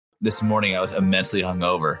this morning I was immensely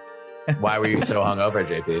hungover. Why were you so hungover,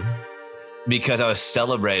 JP? Because I was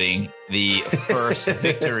celebrating the first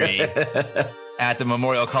victory at the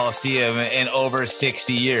Memorial Coliseum in over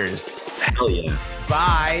 60 years. Hell yeah.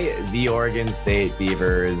 By the Oregon State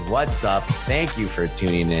Beavers. What's up? Thank you for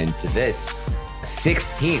tuning in to this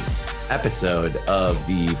 16th episode of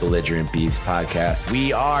the Belligerent Beavs podcast.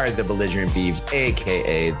 We are the Belligerent Beavs,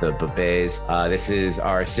 aka the Bebes. This is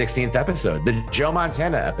our 16th episode, the Joe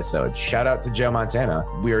Montana episode. Shout out to Joe Montana.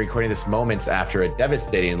 We are recording this moments after a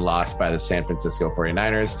devastating loss by the San Francisco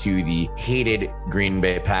 49ers to the hated Green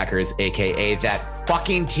Bay Packers, aka that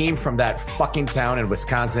fucking team from that fucking town in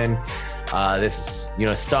Wisconsin. This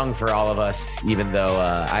is, stung for all of us, even though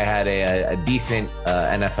I had a decent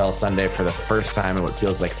NFL Sunday for the first time in what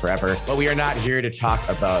feels like forever. But we are not here to talk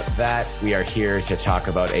about that. We are here to talk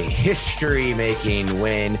about a history-making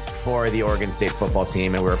win for the Oregon State football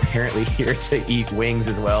team. And we're apparently here to eat wings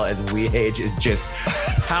as well, as WeHage is just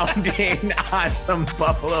pounding on some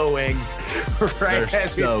buffalo wings right They're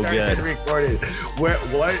as we so started good. recording. What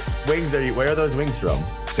wings are you? Where are those wings from?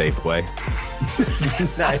 Safeway.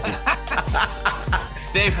 Nice.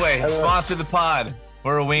 Safeway, sponsor the pod.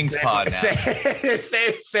 We're a wings pod now.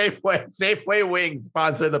 Safeway wings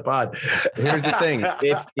sponsor the pod. Here's the thing: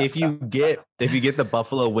 if you get the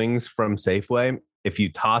buffalo wings from Safeway, if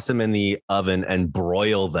you toss them in the oven and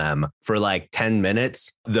broil them for like 10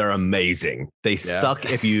 minutes, they're amazing. They suck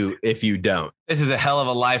if you don't. This is a hell of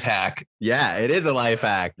a life hack. Yeah, it is a life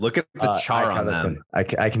hack. Look at the char on them. I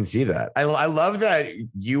can see that. I love that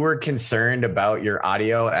you were concerned about your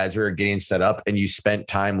audio as we were getting set up, and you spent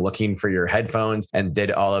time looking for your headphones and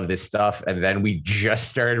did all of this stuff. And then we just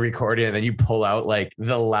started recording, and then you pull out like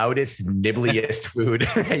the loudest, nibbliest food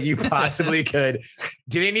that you possibly could.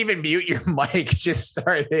 Didn't even mute your mic, just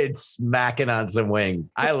started smacking on some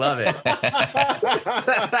wings. I love it.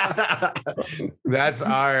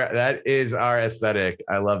 That is our aesthetic.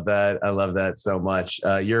 I love that. I love that so much.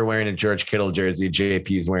 You're wearing a George Kittle jersey.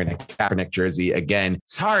 JP's wearing a Kaepernick jersey. Again,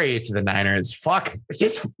 sorry to the Niners. Fuck.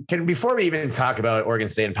 Before we even talk about Oregon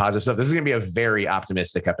State and positive stuff, this is going to be a very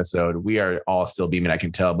optimistic episode. We are all still beaming, I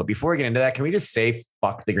can tell. But before we get into that, can we just say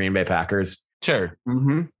fuck the Green Bay Packers? Sure.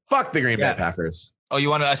 Mm-hmm. Fuck the Green Bay Packers. Oh, you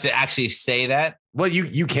want us to actually say that? Well,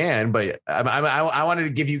 you can, but I wanted to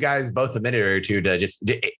give you guys both a minute or two to just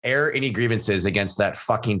air any grievances against that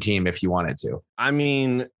fucking team if you wanted to. I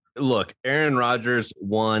mean, look, Aaron Rodgers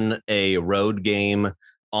won a road game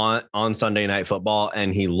on Sunday Night Football,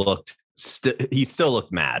 and he still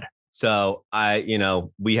looked mad. So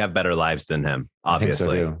we have better lives than him,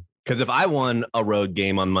 obviously. Because if I won a road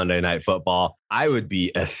game on Monday Night Football, I would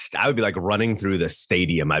be like running through the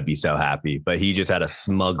stadium. I'd be so happy. But he just had a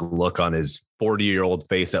smug look on his 40-year-old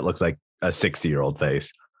face that looks like a 60-year-old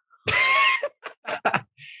face.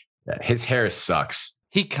 His hair sucks.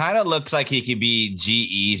 He kind of looks like he could be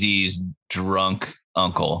G-Eazy's drunk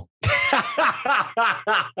uncle.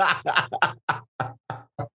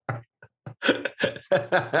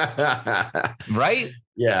 Right?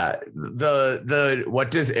 Yeah. The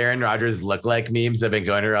what does Aaron Rodgers look like memes have been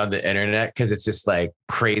going around the internet because it's just like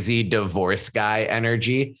crazy divorced guy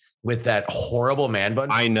energy with that horrible man bun.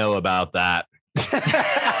 I know about that.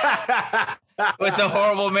 With the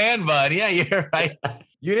horrible man bun. Yeah, you're right.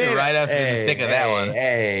 You're right up in the thick of that one.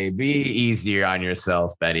 Hey, be easier on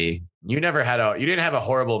yourself, Betty. You didn't have a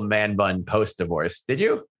horrible man bun post divorce, did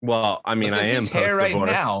you? Well, I mean, I am post hair right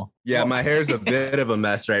now. Yeah, my hair's a bit of a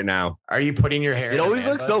mess right now. Are you putting your hair? It always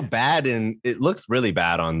looks so bad, and it looks really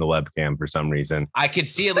bad on the webcam for some reason. I could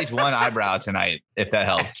see at least one eyebrow tonight, if that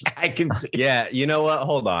helps. I can see. Yeah, you know what?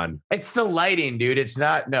 Hold on. It's the lighting, dude. It's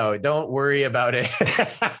not. No, don't worry about it.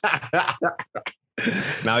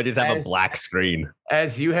 Now I just have a black screen.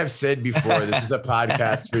 As you have said before, this is a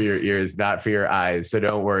podcast for your ears, not for your eyes. So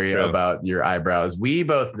don't worry about your eyebrows. We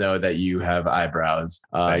both know that you have eyebrows.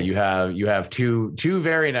 You have two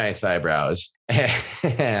very nice eyebrows,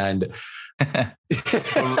 and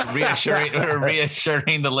reassuring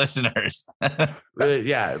the listeners.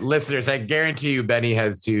 Yeah, listeners, I guarantee you, Benny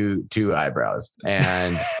has two eyebrows,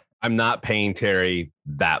 and I'm not paying Terry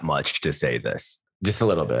that much to say this. Just a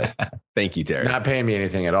little bit. Thank you, Terry. Not paying me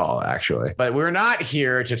anything at all, actually. But we're not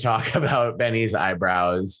here to talk about Benny's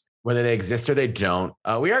eyebrows, whether they exist or they don't.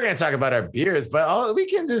 We are going to talk about our beers, but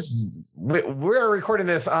we're recording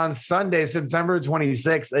this on Sunday, September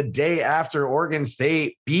 26th, a day after Oregon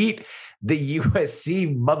State beat the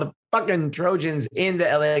USC motherfucking Trojans in the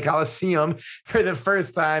LA Coliseum for the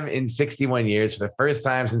first time in 61 years, for the first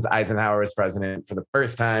time since Eisenhower was president, for the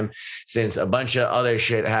first time since a bunch of other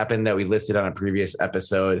shit happened that we listed on a previous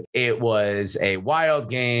episode. It was a wild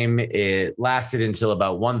game. It lasted until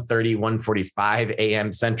about 1:45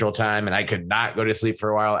 a.m. Central Time, and I could not go to sleep for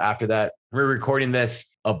a while after that. We're recording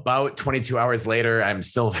this about 22 hours later. I'm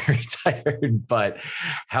still very tired, but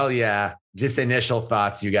hell yeah. Just initial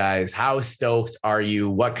thoughts, you guys. How stoked are you?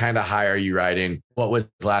 What kind of high are you riding? What was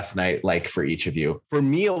last night like for each of you? For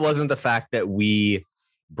me, it wasn't the fact that we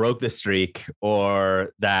broke the streak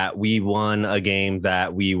or that we won a game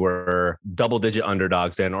that we were double-digit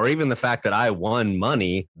underdogs in, or even the fact that I won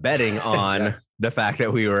money betting on yes. the fact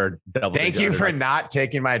that we were double-digit Thank you underdogs. For not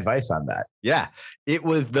taking my advice on that. Yeah, it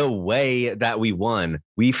was the way that we won.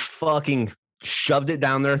 We fucking shoved it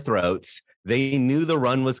down their throats. They knew the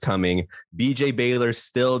run was coming. BJ Baylor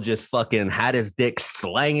still just fucking had his dick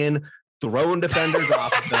slanging, throwing defenders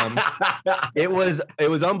off of them. It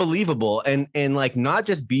was unbelievable. And like not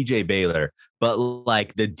just BJ Baylor, but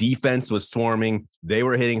like the defense was swarming. They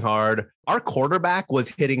were hitting hard. Our quarterback was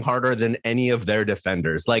hitting harder than any of their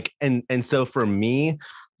defenders. Like, and so for me,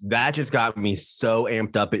 that just got me so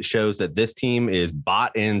amped up. It shows that this team is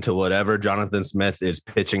bought into whatever Jonathan Smith is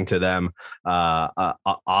pitching to them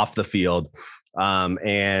off the field.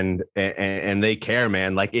 And they care,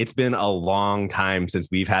 man. Like it's been a long time since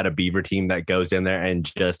we've had a Beaver team that goes in there and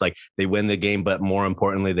just like they win the game, but more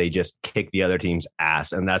importantly, they just kick the other team's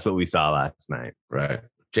ass. And that's what we saw last night. Right.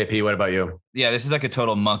 JP, what about you? Yeah, this is like a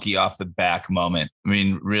total monkey off the back moment. I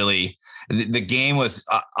mean, really, the game was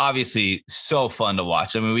obviously so fun to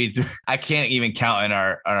watch. I mean, I can't even count in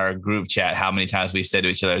our group chat how many times we said to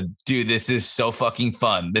each other, dude, this is so fucking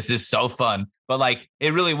fun. This is so fun. But like,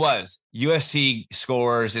 it really was. USC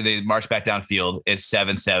scores and they march back downfield. It's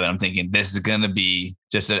 7-7. I'm thinking this is going to be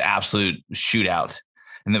just an absolute shootout.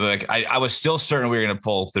 And then like, I was still certain we were going to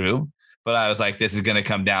pull through. But I was like, this is going to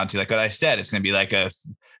come down to, like what I said, it's going to be like a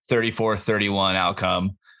 34-31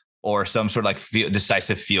 outcome or some sort of like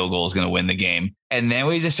decisive field goal is going to win the game. And then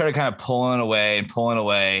we just started kind of pulling away.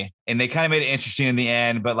 And they kind of made it interesting in the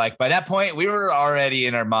end. But like by that point, we were already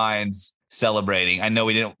in our minds celebrating. I know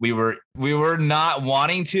we were not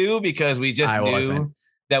wanting to because we just knew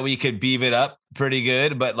that we could beef it up pretty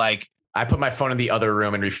good. But like, I put my phone in the other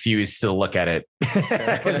room and refused to look at it.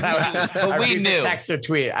 But we knew. Text or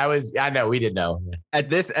tweet. I know we didn't know. At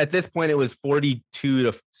this point, it was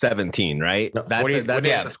 42-17, right? No, that's what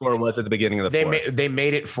the score was at the beginning of the fourth. They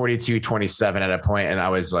made it 42-27 at a point, and I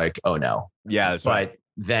was like, oh no. Yeah, but right.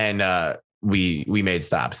 Then we made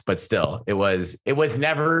stops, but still, it was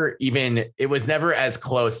never as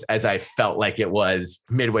close as I felt like it was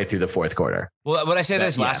midway through the fourth quarter. Well, when I said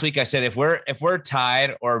this last week, I said if we're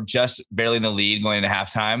tied or just barely in the lead going into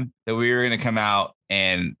halftime, that we were going to come out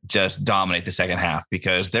and just dominate the second half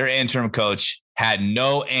because their interim coach had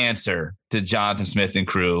no answer to Jonathan Smith and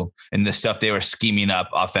crew and the stuff they were scheming up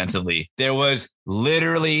offensively. There was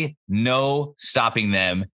literally no stopping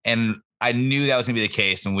them. And I knew that was going to be the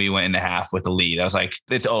case when we went into half with the lead. I was like,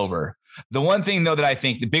 it's over. The one thing, though, that I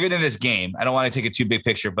think the bigger than this game, I don't want to take a too big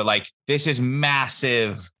picture, but like this is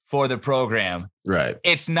massive for the program. Right.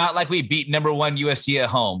 It's not like we beat number one USC at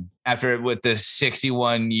home after with the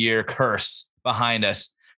 61-year curse behind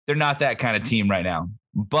us. They're not that kind of team right now,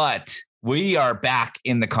 but we are back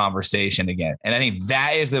in the conversation again. And I think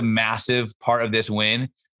that is the massive part of this win.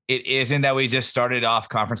 It isn't that we just started off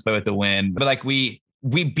conference play with the win, but like we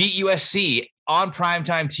beat USC on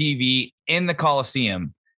primetime TV in the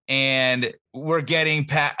Coliseum, and we're getting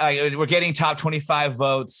top 25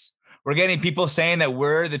 votes. We're getting people saying that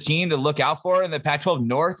we're the team to look out for in the Pac-12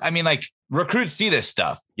 North. I mean, like recruits see this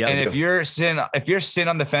stuff. Yeah, and if you're sitting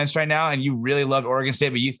on the fence right now and you really loved Oregon State,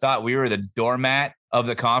 but you thought we were the doormat of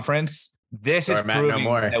the conference, this is proving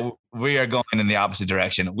that we are going in the opposite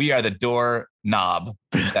direction. We are the door knob.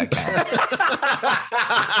 That counts.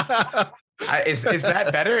 Is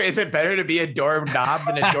that better? Is it better to be a doorknob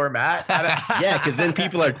than a doormat? Yeah, because then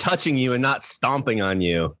people are touching you and not stomping on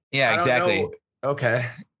you. Yeah, exactly. Okay,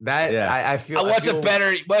 I feel. What's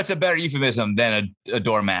a better euphemism than a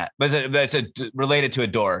doormat? That's related to a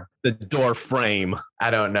door. The door frame. I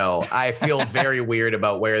don't know. I feel very weird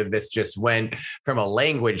about where this just went from a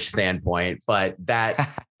language standpoint, but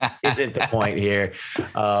that isn't the point here.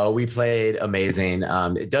 We played amazing.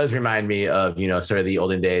 It does remind me of, sort of the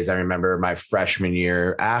olden days. I remember my freshman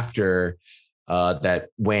year after that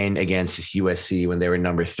win against USC when they were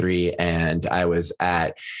number 3. And I was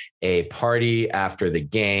at a party after the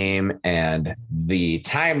game, and the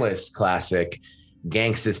timeless classic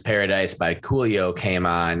Gangsta's Paradise by Coolio came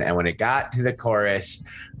on. And when it got to the chorus,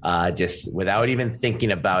 just without even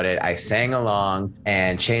thinking about it, I sang along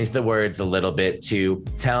and changed the words a little bit to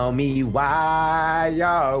tell me why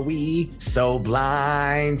are we so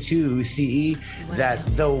blind to see that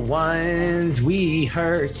the ones we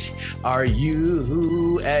hurt are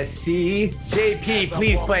USC. JP,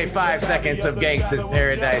 please play 5 seconds of Gangsta's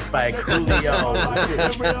Paradise by Coolio.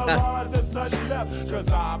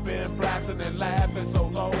 Cause I've been blasting and laughing so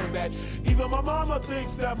long that even my mama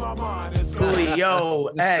thinks that my mind is gone.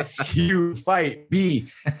 Coolio, SU fight B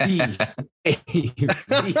E A B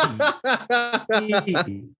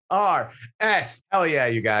E R S. Hell yeah,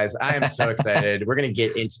 you guys. I am so excited. We're going to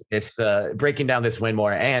get into this, breaking down this win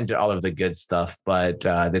more and all of the good stuff. But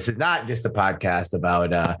this is not just a podcast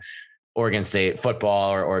about Oregon State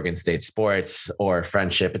football or Oregon State sports or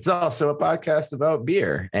friendship. It's also a podcast about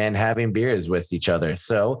beer and having beers with each other.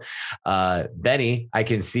 So, Benny, I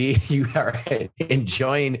can see you are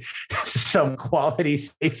enjoying some quality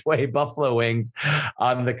Safeway buffalo wings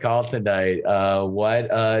on the call tonight. What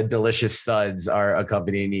delicious suds are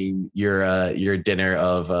accompanying your dinner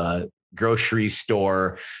of grocery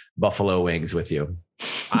store buffalo wings with you?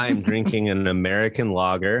 I'm drinking an American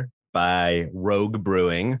lager by Rogue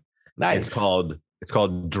Brewing. Nice. It's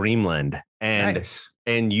called Dreamland. And nice.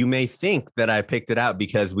 And you may think that I picked it out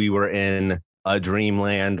because we were in a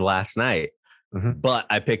dreamland last night. Mm-hmm. But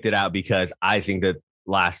I picked it out because I think that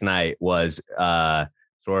last night was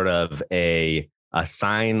sort of a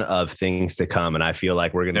sign of things to come. And I feel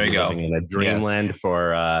like we're going to be living in a dreamland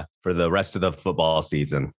for the rest of the football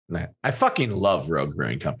season. I fucking love Rogue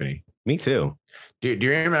Brewing Company. Me too. Do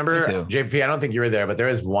you remember, JP? I don't think you were there, but there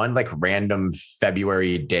was one like random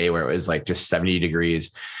February day where it was like just 70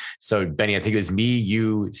 degrees. So Benny, I think it was me,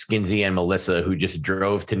 you, Skinsy, and Melissa who just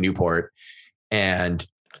drove to Newport, and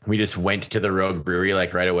we just went to the Rogue Brewery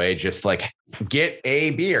like right away, just like get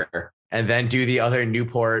a beer and then do the other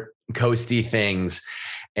Newport coasty things.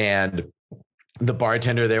 And the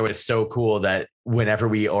bartender there was so cool that whenever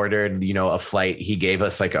we ordered, a flight, he gave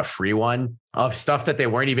us like a free one of stuff that they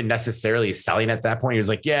weren't even necessarily selling at that point. He was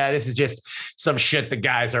like, yeah, this is just some shit the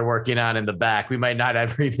guys are working on in the back. We might not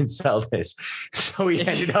ever even sell this. So we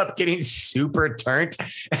ended up getting super turnt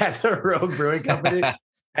at the Rogue Brewing Company.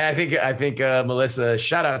 And I think Melissa,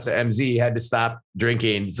 shout out to MZ, had to stop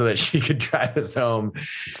drinking so that she could drive us home.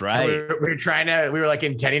 That's right. We were like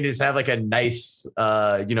intending to just have like a nice,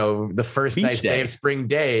 the first beach nice day of spring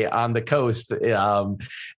day on the coast. And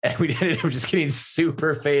we ended up just getting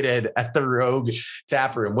super faded at the Rogue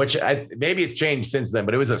tap room, which maybe it's changed since then,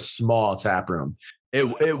 but it was a small tap room.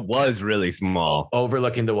 It was really small,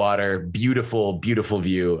 overlooking the water. Beautiful, beautiful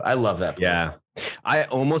view. I love that place. Yeah. I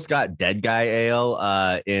almost got Dead Guy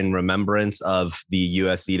Ale in remembrance of the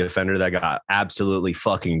USC defender that got absolutely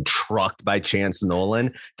fucking trucked by Chance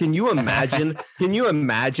Nolan. Can you imagine?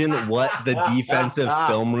 What the defensive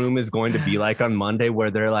film room is going to be like on Monday, where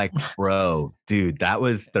they're like, "Bro, dude, that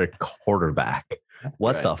was their quarterback.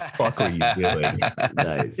 What the fuck are you doing?"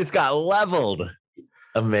 Nice. Just got leveled.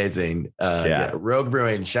 Amazing. Rogue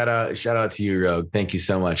Brewing. Shout out to you, Rogue. Thank you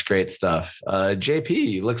so much. Great stuff.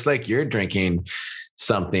 JP, looks like you're drinking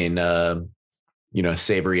something,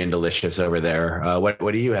 savory and delicious over there.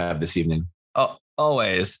 What do you have this evening? Oh,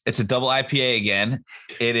 always. It's a double IPA again.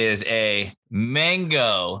 It is a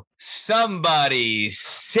mango. Somebody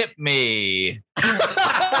sip me.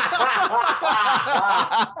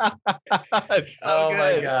 Oh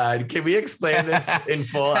my God. Can we explain this in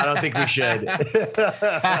full? I don't think we should.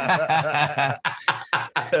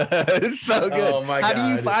 It's so good. Oh my God. How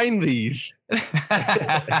do you find these?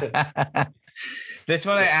 This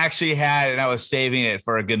one I actually had, and I was saving it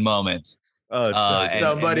for a good moment. Oh,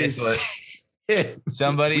 somebody. We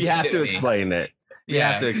have to explain it. We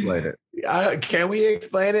have to explain it. Can we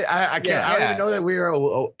explain it? I can't. I don't even know that we are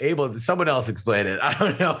able to. Someone else explain it. I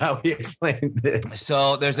don't know how we explain this.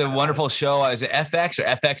 So there's a wonderful show. Is it FX or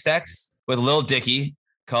FXX with Lil Dicky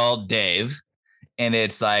called Dave, and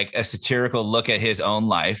it's like a satirical look at his own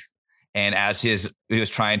life. And as he was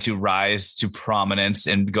trying to rise to prominence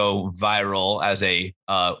and go viral as a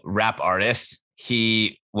rap artist,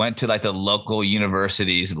 he went to like the local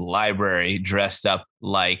university's library dressed up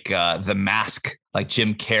like The Mask, like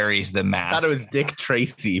Jim Carrey's The Mask. I thought it was Dick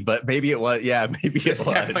Tracy, but maybe it was. Yeah, maybe it was.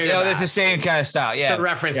 It's the same kind of style. Yeah. It's a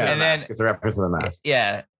reference to The Mask. It's a reference to The Mask.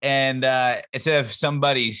 Yeah. And instead of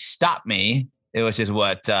somebody stop me, it was just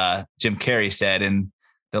what Jim Carrey said in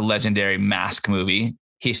the legendary Mask movie.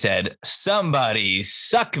 He said, somebody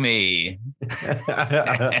suck me.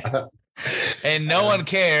 And no one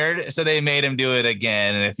cared. So they made him do it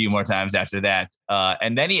again and a few more times after that.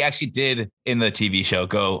 And then he actually did in the TV show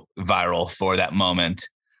go viral for that moment.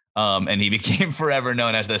 And he became forever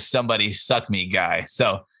known as the somebody suck me guy.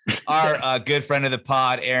 So our good friend of the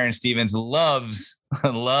pod, Aaron Stevens, loves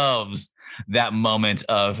that moment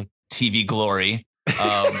of TV glory.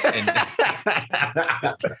 And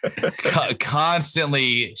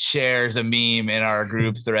constantly shares a meme in our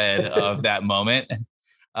group thread of that moment,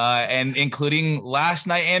 and including last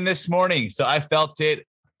night and this morning. So I felt it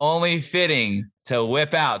only fitting to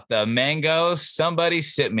whip out the mangoes. Somebody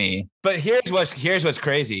sip me. But here's what's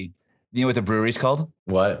crazy. You know what the brewery's called?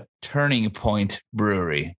 What? Turning Point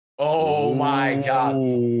Brewery. Oh my God.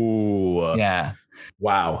 Ooh. Yeah.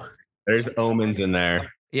 Wow. There's omens in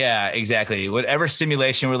there. Yeah, exactly. Whatever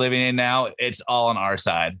simulation we're living in now, it's all on our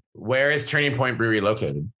side. Where is Turning Point Brewery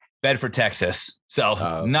located? Bedford, Texas.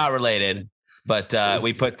 So not related, but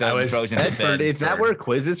we put the Trojans in Bedford. Is that where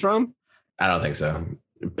Quiz is from? I don't think so.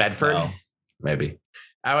 Bedford? No. Maybe.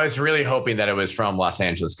 I was really hoping that it was from Los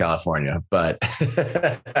Angeles, California, but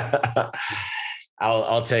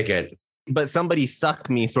I'll take it. But somebody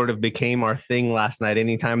suck me sort of became our thing last night.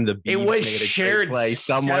 Anytime the Beavs it was made a shared play,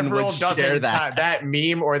 someone would share that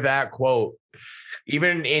meme or that quote,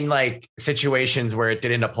 even in like situations where it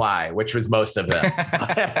didn't apply, which was most of them.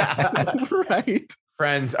 Right.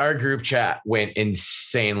 Friends, our group chat went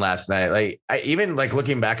insane last night. Like I even like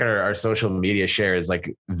looking back at our social media shares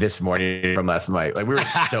like this morning from last night, like we were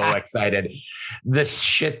so excited. The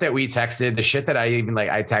shit that we texted, the shit that I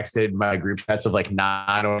texted my group chats of like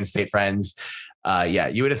non-Oregon State friends. Yeah,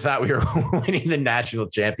 you would have thought we were winning the national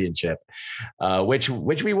championship, which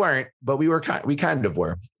we weren't, but we kind of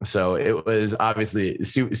were. So it was obviously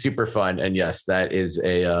super fun. And yes, that is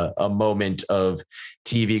a moment of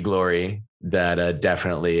TV glory that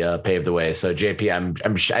definitely paved the way. So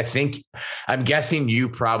JP, I'm guessing you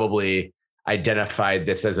probably identified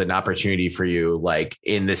this as an opportunity for you, like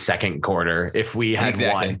in the second quarter, if we had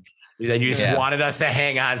won. Then you just wanted us to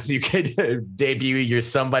hang on so you could debut your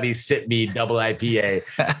Somebody Sip Me double IPA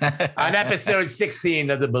on episode 16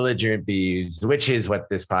 of the Belligerent Beavs, which is what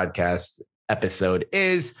this podcast episode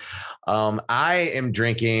is. I am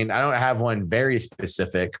drinking. I don't have one very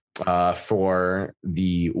specific for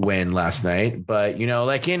the win last night, but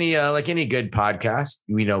like any good podcast,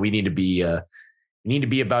 we need to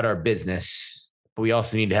be about our business, but we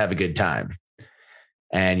also need to have a good time.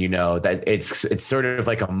 And that it's sort of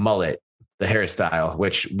like a mullet, the hairstyle,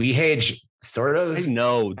 which we age sort of. I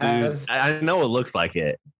know, dude. I know it looks like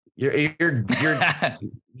it. You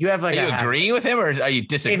have like. Are you agreeing with him or are you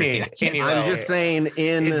disagreeing? I'm just saying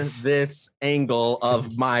this angle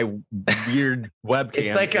of my weird webcam.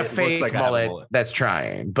 It's like a fake mullet that's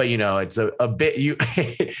trying, but it's a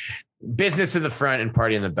bit business in the front and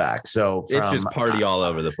party in the back. So it's just party all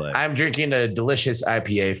over the place. I'm drinking a delicious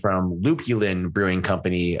IPA from Lupulin Brewing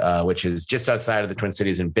Company, which is just outside of the Twin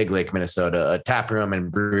Cities in Big Lake, Minnesota, a tap room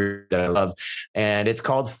and brewery that I love. And it's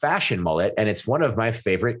called Fashion Mullet. And it's one of my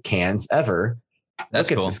favorite cans ever. That's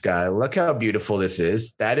Look cool. at this guy. Look how beautiful this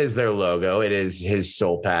is. That is their logo. It is his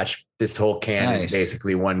soul patch. This whole can is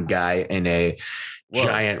basically one guy in a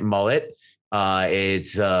giant mullet.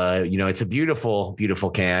 It's a beautiful, beautiful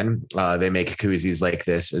can. They make koozies like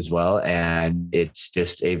this as well. And it's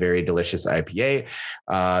just a very delicious IPA.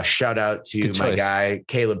 Shout out to my guy,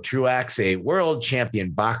 Caleb Truax, a world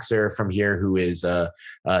champion boxer from here who is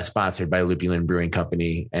sponsored by Lupulin Brewing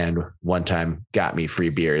Company and one time got me free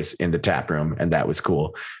beers in the tap room. And that was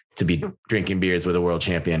cool to be drinking beers with a world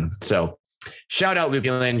champion. So shout out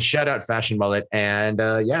Lupulin, shout out Fashion Mullet. And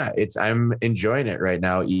I'm enjoying it right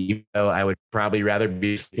now, even though I would probably rather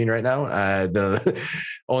be sleeping right now. The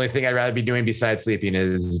only thing I'd rather be doing besides sleeping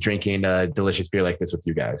is drinking a delicious beer like this with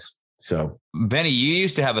you guys. So Benny, you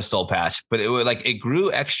used to have a soul patch, but it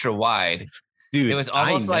grew extra wide. Dude, it was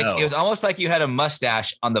almost like you had a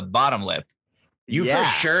mustache on the bottom lip. You for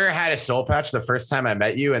sure had a soul patch the first time I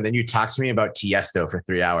met you, and then you talked to me about Tiesto for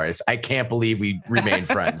 3 hours. I can't believe we remained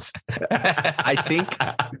friends. I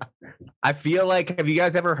feel like, have you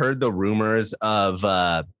guys ever heard the rumors of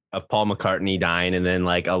Paul McCartney dying and then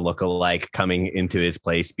like a lookalike coming into his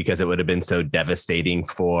place because it would have been so devastating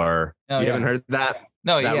for? Haven't heard that?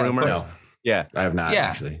 No, that rumor. No. Yeah, I have not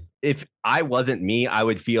actually. If I wasn't me, I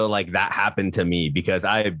would feel like that happened to me because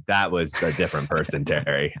that was a different person,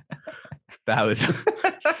 Terry. That was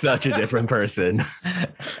such a different person.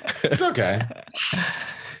 It's okay.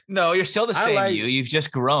 No, you're still the same you. You've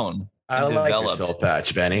just grown. I like your soul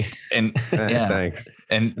patch, Benny. And thanks.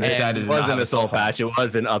 And it wasn't a soul patch. It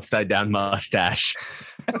was an upside down mustache.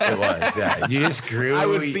 It was, yeah. You just grew. I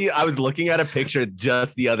was looking at a picture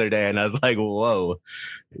just the other day, and I was like, "Whoa,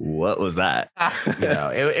 what was that?"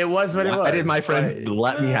 It was what it was. Why did my friends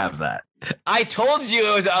let me have that? I told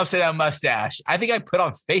you it was an upside down mustache. I think I put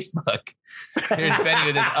on Facebook. Here's Benny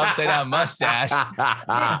with his upside down mustache.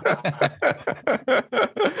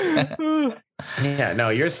 Yeah, no,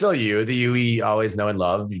 you're still you, the you we always know and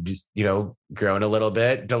love. You just, grown a little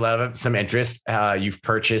bit, developed some interest. You've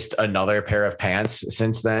purchased another pair of pants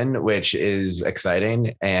since then, which is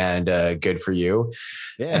exciting and good for you.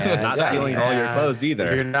 Yeah, not stealing all your clothes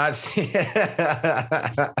either. You're not.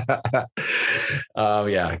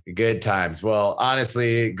 Yeah, good times. Well,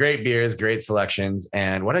 honestly, great beers, great selections,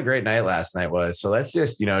 and what a great night last night was. So let's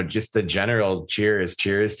just, just the general cheers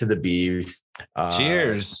to the Beavs.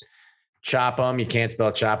 Cheers. Chop them. You can't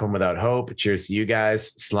spell chop them without hope. Cheers to you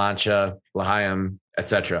guys. Slancha, L'chaim,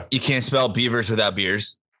 etc. You can't spell beavers without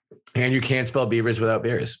beers. And you can't spell beavers without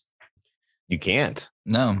beers. You can't.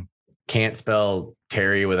 No. Can't spell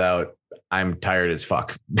Terry without I'm tired as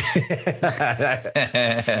fuck.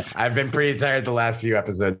 I've been pretty tired the last few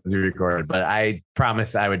episodes we recorded, but I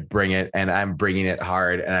promised I would bring it, and I'm bringing it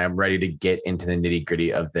hard, and I'm ready to get into the nitty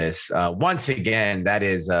gritty of this. Once again, that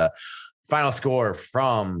is final score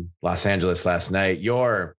from Los Angeles last night.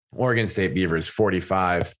 Your Oregon State Beavers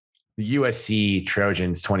 45, USC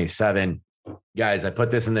Trojans 27. Guys, I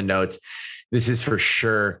put this in the notes. This is for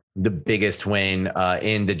sure the biggest win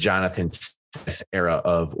in the Jonathan Smith era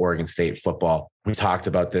of Oregon State football. We talked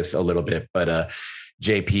about this a little bit, but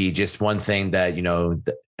JP, just one thing that,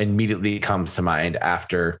 immediately comes to mind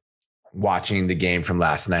after watching the game from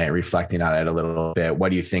last night, reflecting on it a little bit. What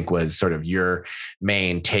do you think was sort of your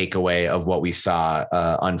main takeaway of what we saw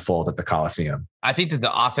unfold at the Coliseum? I think that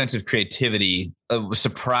the offensive creativity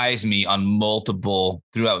surprised me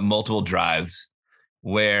throughout multiple drives,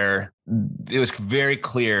 where it was very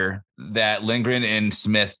clear that Lindgren and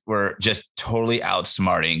Smith were just totally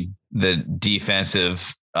outsmarting the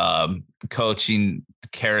defensive coaching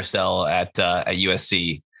carousel at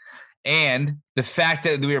USC. And the fact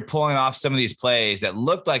that we were pulling off some of these plays that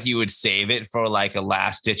looked like you would save it for like a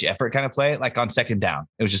last ditch effort kind of play, like on second down,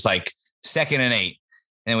 it was just like 2nd and 8.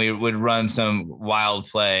 And we would run some wild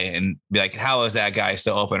play and be like, how is that guy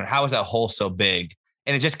so open? Or how is that hole so big?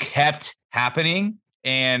 And it just kept happening.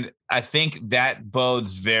 And I think that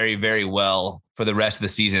bodes very, very well for the rest of the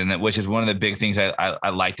season, which is one of the big things I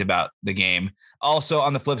liked about the game. Also,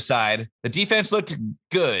 on the flip side, the defense looked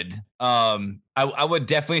good. I would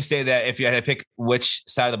definitely say that if you had to pick which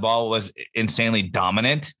side of the ball was insanely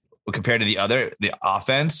dominant compared to the other, the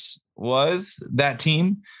offense was that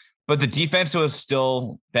team, but the defense was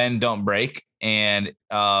still bend, don't break. And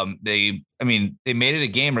they made it a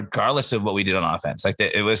game regardless of what we did on offense. Like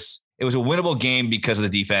it was a winnable game because of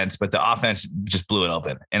the defense, but the offense just blew it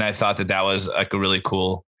open. And I thought that was like a really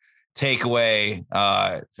cool takeaway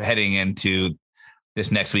heading into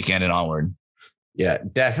this next weekend and onward. Yeah,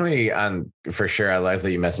 definitely. For sure. I like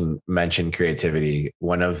that you mentioned creativity.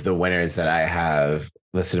 One of the winners that I have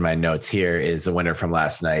listed in my notes here is a winner from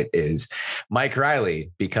last night is Mike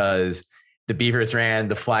Riley, because the Beavers ran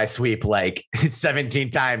the fly sweep like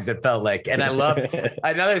 17 times, it felt like. And I love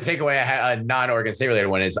another takeaway I had, a non-Oregon State related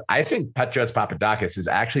one, is I think Petros Papadakis is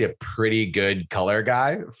actually a pretty good color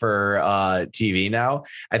guy for TV now.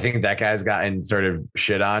 I think that guy's gotten sort of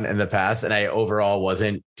shit on in the past, and I overall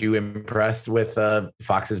wasn't too impressed with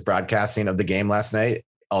Fox's broadcasting of the game last night.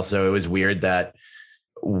 Also, it was weird that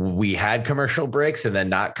we had commercial breaks and then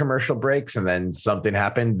not commercial breaks, and then something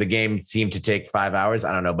happened. The game seemed to take 5 hours.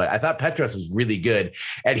 I don't know, but I thought Petros was really good.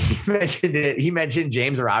 And he mentioned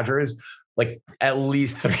James Rogers like at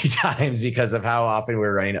least 3 times because of how often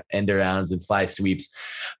we're running end arounds and fly sweeps.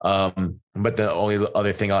 But the only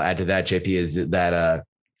other thing I'll add to that, JP, is that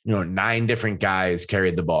 9 different guys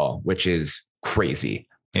carried the ball, which is crazy.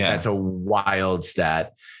 Yeah, that's a wild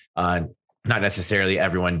stat. Not necessarily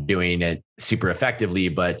everyone doing it super effectively,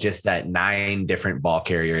 but just that 9 different ball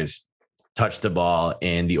carriers touched the ball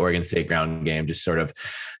in the Oregon State ground game just sort of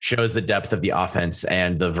shows the depth of the offense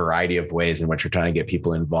and the variety of ways in which we're trying to get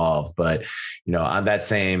people involved. But, on that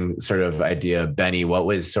same sort of idea, Benny, what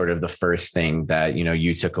was sort of the first thing that,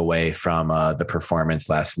 you took away from the performance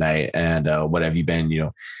last night, and what have you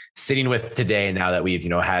been, sitting with today now that we've,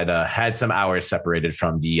 had some hours separated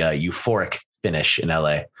from the euphoric finish in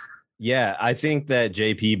LA? Yeah, I think that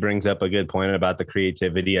JP brings up a good point about the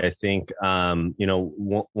creativity. I think,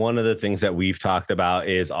 one of the things that we've talked about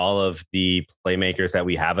is all of the playmakers that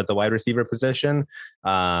we have at the wide receiver position.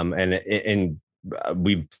 And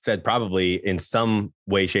we've said probably in some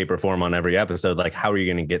way, shape, or form on every episode, like, how are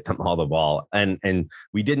you going to get them all the ball? And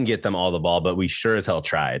we didn't get them all the ball, but we sure as hell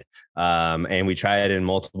tried. And we tried in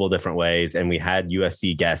multiple different ways, and we had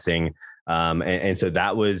USC guessing. And so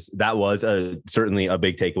that was certainly a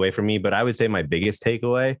big takeaway for me. But I would say my biggest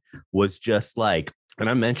takeaway was just like, and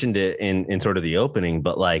I mentioned it in sort of the opening,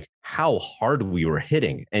 but like how hard we were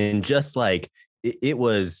hitting, and just like it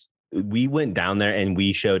was, we went down there and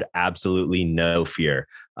we showed absolutely no fear.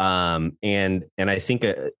 And I think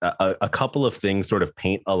a couple of things sort of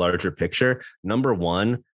paint a larger picture. Number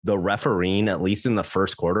one, the refereeing, at least in the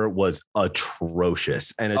first quarter, was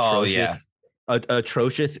atrocious and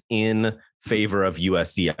atrocious in favor of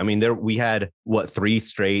USC. I mean, we had 3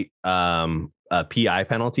 straight PI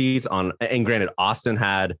penalties on, and granted, Austin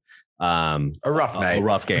had a rough night, a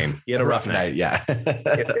rough game. He had a rough night.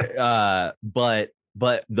 Yeah.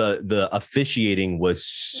 But the officiating was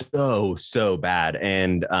so bad,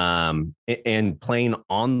 and playing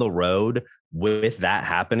on the road with that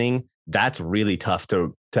happening, that's really tough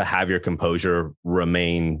to have your composure,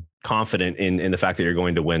 remain confident in the fact that you're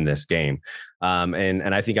going to win this game.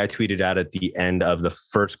 And I think I tweeted out at the end of the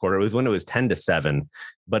first quarter, it was when it was 10-7,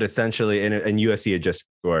 but essentially, and USC had just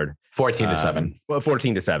scored 14-7.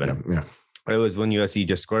 14-7. Yeah. It was when USC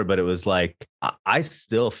just scored, but it was like, I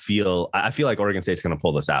feel like Oregon State's going to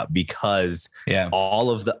pull this out, because all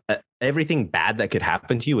of everything bad that could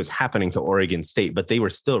happen to you was happening to Oregon State, but they were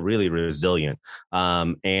still really resilient.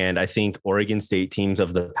 And I think Oregon State teams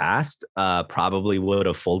of the past probably would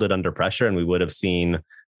have folded under pressure, and we would have seen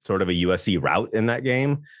sort of a USC route in that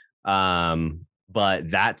game.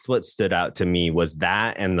 But that's what stood out to me, was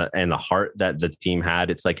that and the heart that the team had.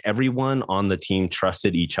 It's like everyone on the team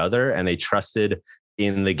trusted each other, and they trusted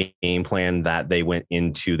in the game plan that they went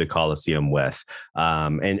into the Coliseum with.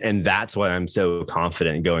 And that's why I'm so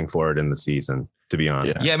confident going forward in the season, to be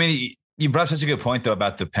honest. Yeah. I mean, you brought up such a good point though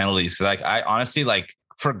about the penalties. Cause like, I honestly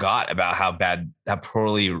forgot about how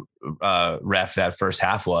poorly ref that first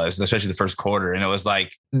half was, especially the first quarter. And it was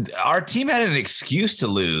like, our team had an excuse to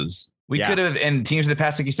lose. We could have, and teams in the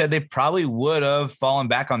past, like you said, they probably would have fallen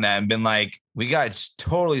back on that and been like, we got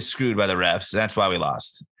totally screwed by the refs. That's why we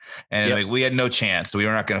lost. And like, we had no chance. So we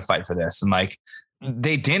were not going to fight for this. And like,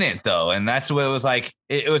 they didn't though. And that's what it was like.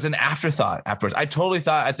 It was an afterthought afterwards. I totally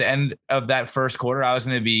thought at the end of that first quarter, I was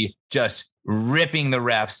going to be just ripping the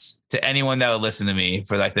refs to anyone that would listen to me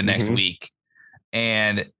for like the next week.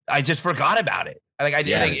 And I just forgot about it. Like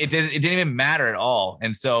it didn't even matter at all.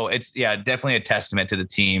 And so it's definitely a testament to the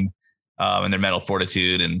team and their mental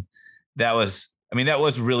fortitude. And that was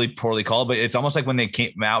really poorly called, but it's almost like when they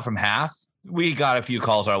came out from half, we got a few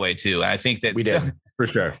calls our way too. And I think that we did for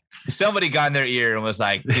sure. Somebody got in their ear and was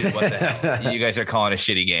like, dude, what the hell? You guys are calling a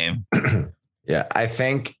shitty game. Yeah. I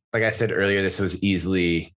think, like I said earlier, this was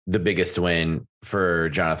easily the biggest win for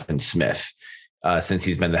Jonathan Smith since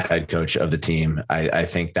he's been the head coach of the team. I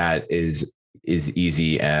think that is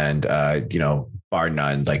easy. And, bar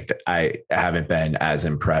none, like I haven't been as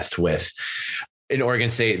impressed with an Oregon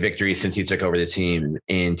State victory since he took over the team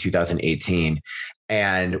in 2018.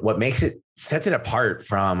 And what sets it apart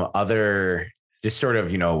from other just sort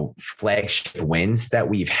of, flagship wins that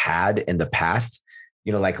we've had in the past,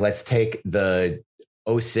 like let's take the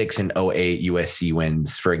 06 and 08 USC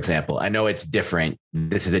wins, for example. I know it's different.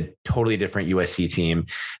 This is a totally different USC team.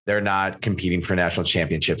 They're not competing for national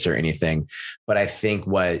championships or anything. But I think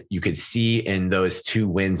what you could see in those 2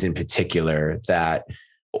 wins in particular, that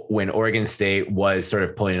when Oregon State was sort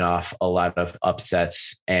of pulling off a lot of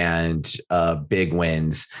upsets and big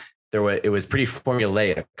wins, it was pretty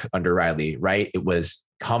formulaic under Riley, right? It was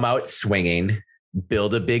come out swinging,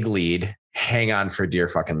 build a big lead, hang on for dear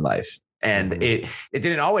fucking life. And it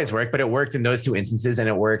didn't always work, but it worked in those 2 instances, and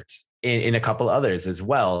it worked in a couple others as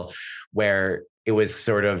well, where it was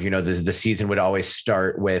sort of, the season would always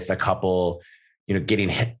start with a couple, getting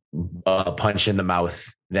hit, a punch in the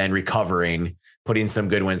mouth, then recovering, putting some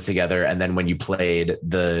good wins together. And then when you played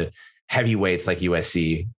the heavyweights like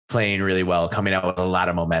USC, playing really well, coming out with a lot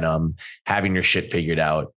of momentum, having your shit figured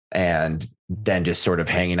out, and then just sort of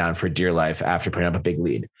hanging on for dear life after putting up a big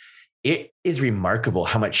lead. It is remarkable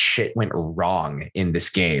how much shit went wrong in this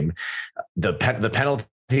game. The penalty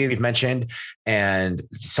we've mentioned, and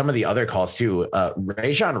some of the other calls too.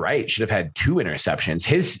 Rajon Wright should have had 2 interceptions.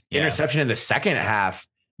 His interception in the second half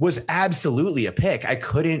was absolutely a pick. I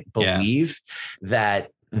couldn't believe that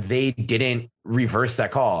they didn't reverse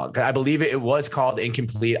that call. I believe it was called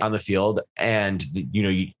incomplete on the field, and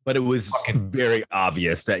but it was very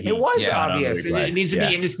obvious that it was obvious. It needs to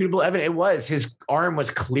be indisputable evidence. It was, his arm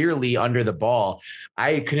was clearly under the ball.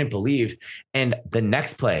 I couldn't believe. And the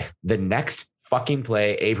next play, the next fucking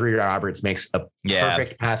play. Avery Roberts makes a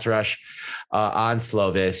perfect pass rush on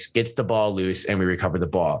Slovis, gets the ball loose, and we recover the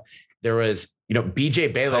ball. There was,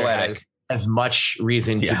 BJ Baylor has as much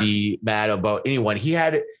reason to be mad about anyone. He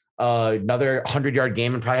had another 100-yard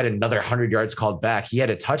game and probably had another 100 yards called back. He had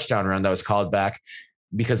a touchdown run that was called back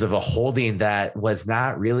because of a holding that was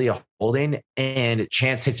not really a holding, and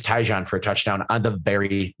Chance hits Tyjon for a touchdown on the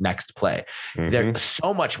very next play. There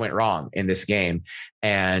so much went wrong in this game.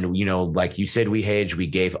 And, like you said, we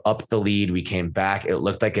gave up the lead. We came back. It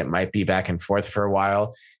looked like it might be back and forth for a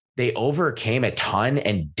while. They overcame a ton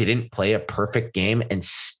and didn't play a perfect game and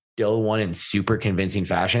still won in super convincing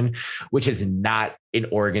fashion, which is not an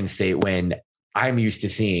Oregon State win I'm used to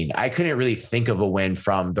seeing. I couldn't really think of a win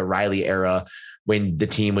from the Riley era when the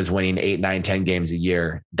team was winning 8, 9, 10 games a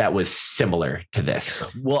year that was similar to this.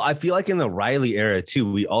 Well, I feel like in the Riley era too,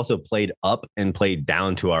 we also played up and played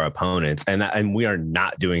down to our opponents. And we are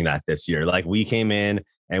not doing that this year. Like, we came in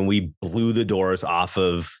and we blew the doors off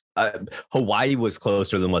of Hawaii was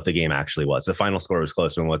closer than what the game actually was. The final score was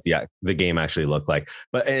closer than what the game actually looked like.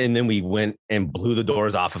 And then we went and blew the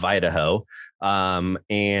doors off of Idaho. And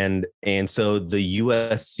so the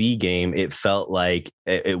USC game, it felt like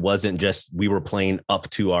it wasn't just we were playing up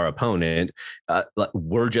to our opponent.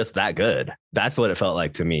 We're just that good. That's what it felt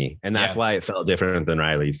like to me. And that's why it felt different than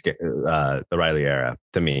the Riley era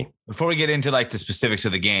to me. Before we get into like the specifics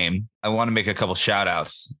of the game, I want to make a couple shout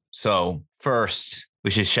outs. So first, we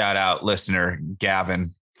should shout out listener Gavin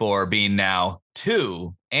for being now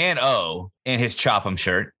 2-0 in his Chop 'em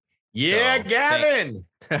shirt. Yeah, so, Gavin.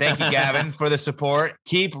 Thank you, Gavin, for the support.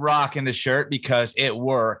 Keep rocking the shirt because it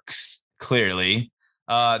works, clearly.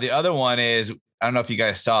 The other one is, I don't know if you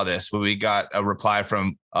guys saw this, but we got a reply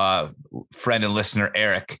from friend and listener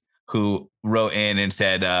Eric, who wrote in and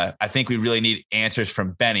said, I think we really need answers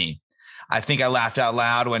from Benny. I think I laughed out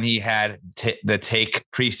loud when he had the take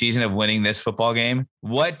preseason of winning this football game.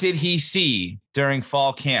 What did he see during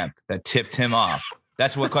fall camp that tipped him off?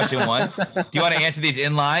 That's what question one. Do you want to answer these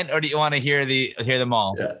in line, or do you want to hear them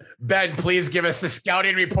all? Yeah. Ben, please give us the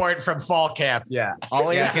scouting report from fall camp. Yeah.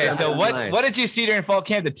 Okay. So what did you see during fall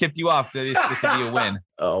camp that tipped you off that this would be a win?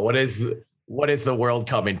 Oh, what is the world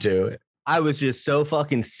coming to? I was just so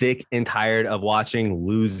fucking sick and tired of watching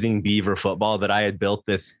losing Beaver football that I had built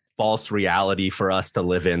this false reality for us to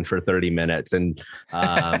live in for 30 minutes. And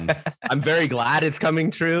I'm very glad it's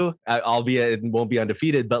coming true, albeit it won't be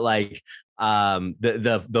undefeated, but like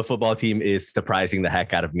the football team is surprising the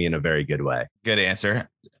heck out of me in a very good way. Good answer.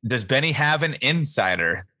 Does Benny have an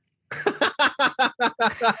insider?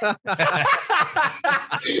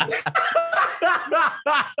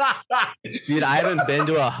 Dude, I haven't been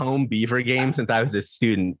to a home Beaver game since I was a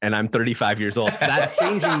student, and I'm 35 years old. That's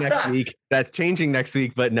changing next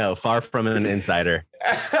week. But no, far from an insider.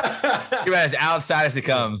 You're as outside as it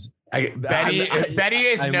comes. Benny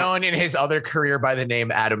is known in his other career by the name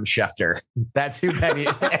Adam Schefter. That's who Benny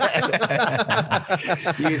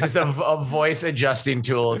he uses a voice adjusting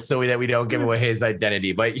tool so that we don't give away his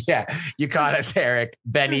identity. But yeah, you caught us, Eric.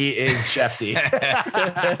 Benny is Shefty.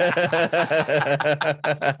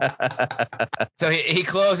 So he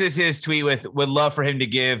closes his tweet with, would love for him to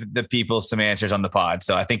give the people some answers on the pod.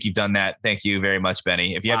 So I think you've done that. Thank you very much,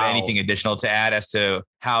 Benny. If you have anything additional to add as to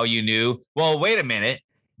how you knew, well, wait a minute.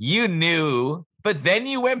 You knew, but then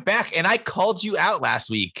you went back, and I called you out last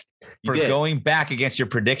week for going back against your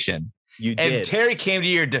prediction. You did. And Terry came to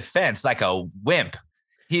your defense like a wimp.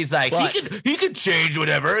 He's like, he could change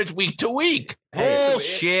whatever. It's week to week.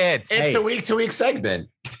 Bullshit. It's a week to week segment.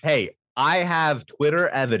 Hey, I have Twitter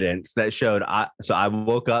evidence that showed. So I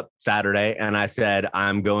woke up Saturday and I said,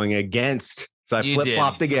 I'm going against. So I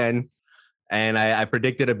flip-flopped again. And I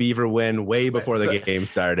predicted a Beaver win way before the game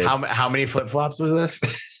started. How many flip-flops was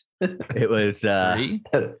this? It was 3,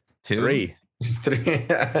 2, 3.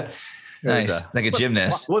 Nice, like a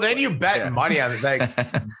gymnast. Well, then you bet money on it. Like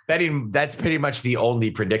betting, that's pretty much the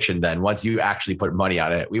only prediction. Then once you actually put money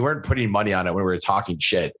on it, we weren't putting money on it when we were talking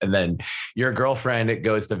shit. And then your girlfriend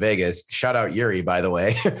goes to Vegas. Shout out Yuri, by the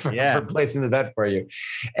way, for placing the bet for you.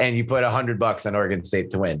 And you put $100 on Oregon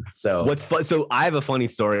State to win. So what's fun? So I have a funny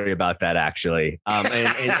story about that actually.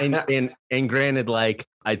 And granted, like,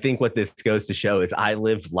 I think what this goes to show is I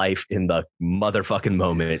live life in the motherfucking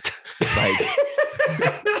moment. Like.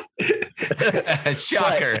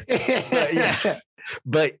 Shocker.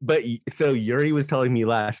 But so Yuri was telling me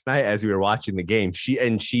last night as we were watching the game,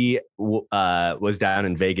 she was down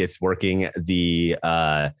in Vegas working the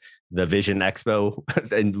Vision Expo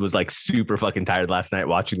and was like super fucking tired last night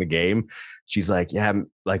watching the game. She's like, yeah,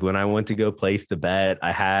 like when I went to go place the bet,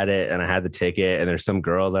 I had it and I had the ticket, and there's some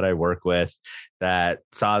girl that I work with that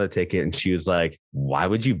saw the ticket and she was like, why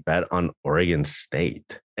would you bet on Oregon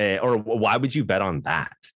State? Or why would you bet on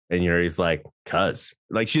that? And Yuri's like, cuz.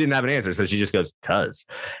 Like, she didn't have an answer. So she just goes, cuz.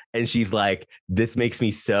 And she's like, this makes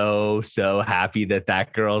me so happy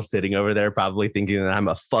that girl's sitting over there probably thinking that I'm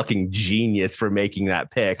a fucking genius for making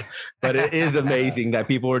that pick. But it is amazing that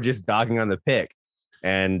people were just dogging on the pick.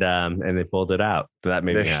 And they pulled it out. So that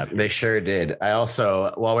made me happy. They sure did. I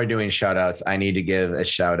also, while we're doing shout outs, I need to give a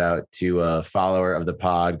shout out to a follower of the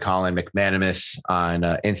pod, Colin McManamous on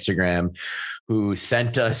Instagram, who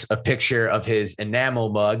sent us a picture of his enamel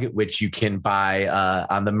mug, which you can buy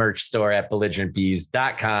on the merch store at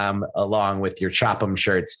belligerentbeavs.com, along with your Chop 'em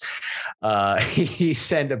shirts. He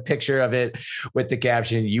sent a picture of it with the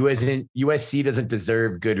caption, USC doesn't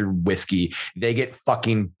deserve good whiskey. They get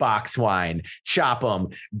fucking box wine. Chop 'em,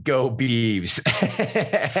 go Beavs.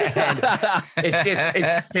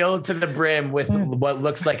 it's filled to the brim with what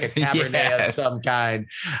looks like a Cabernet of some kind.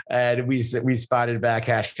 And we spotted back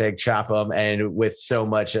hashtag Chop 'em, and with so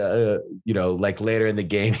much, like later in the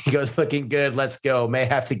game, he goes, looking good. Let's go. May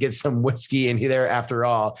have to get some whiskey in here after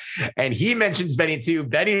all. And he mentions Benny too.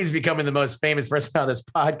 Benny's becoming the most famous person on this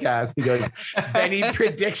podcast. He goes, Benny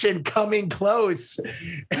prediction coming close.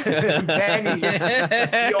 Benny,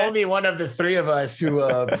 the only one of the three of us who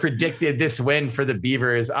predicted this win for the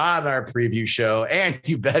Beavers on our preview show, and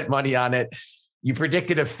you bet money on it. You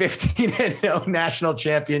predicted a 15-0 national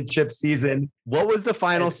championship season. What was the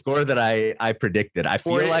final score that I predicted? I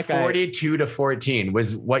feel like 42-14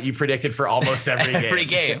 was what you predicted for almost every game. Every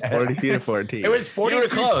game. 42-14. It was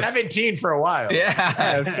 42-17 for a while.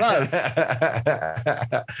 Yeah. Close.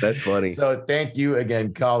 That's funny. So thank you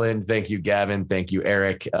again, Colin. Thank you, Gavin. Thank you,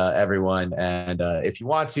 Eric, everyone. And if you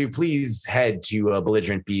want to, please head to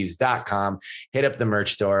belligerentbeavs.com, hit up the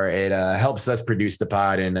merch store. It helps us produce the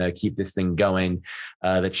pod and keep this thing going.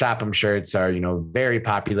 The Chop 'em shirts are, very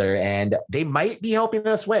popular, and they might be helping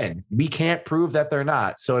us win. We can't prove that they're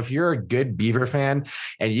not. So if you're a good Beaver fan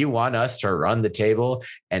and you want us to run the table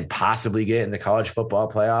and possibly get in the college football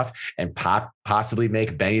playoff and possibly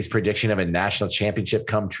make Benny's prediction of a national championship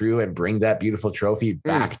come true and bring that beautiful trophy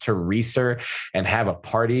back to Reeser and have a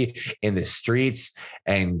party in the streets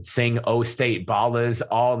and sing O State Ballas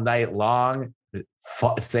all night long,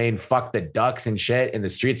 saying fuck the Ducks and shit in the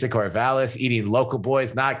streets of Corvallis, eating local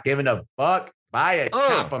boys, not giving a fuck, buy a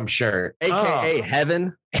Chop 'em shirt, aka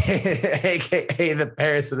heaven, aka the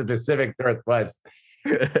Paris of the Pacific Northwest,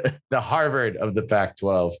 the Harvard of the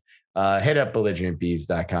Pac-12. Hit up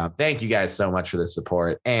belligerentbeavs.com. Thank you guys so much for the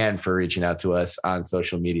support and for reaching out to us on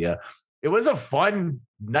social media. It was a fun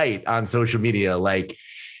night on social media, like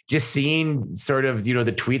just seeing sort of, the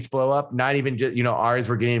tweets blow up, not even just, ours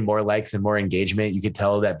were getting more likes and more engagement. You could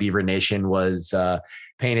tell that Beaver Nation was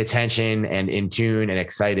paying attention and in tune and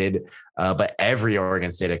excited. But every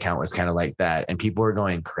Oregon State account was kind of like that. And people were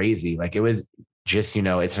going crazy. Like, it was just,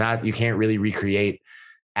 it's not, you can't really recreate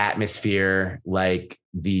atmosphere like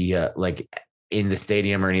like in the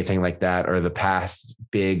stadium or anything like that, or the past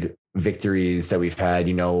big victories that we've had,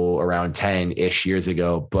 around 10-ish years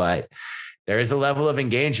ago. But there is a level of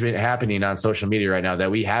engagement happening on social media right now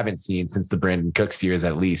that we haven't seen since the Brandon Cooks years,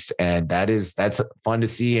 at least. And that's fun to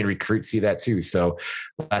see, and recruits see that too. So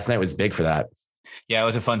last night was big for that. Yeah, it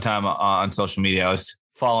was a fun time on social media. I was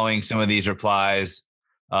following some of these replies,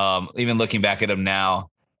 even looking back at them now.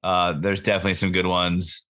 There's definitely some good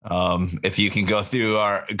ones. If you can go through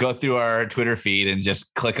our Twitter feed and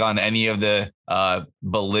just click on any of the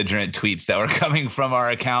belligerent tweets that were coming from our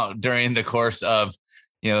account during the course of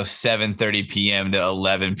 7:30 p.m. to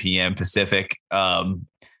 11 p.m. Pacific.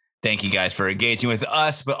 Thank you guys for engaging with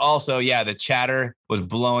us, but also, the chatter was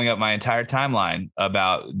blowing up my entire timeline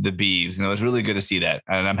about the Beavs, and it was really good to see that.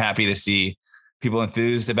 And I'm happy to see people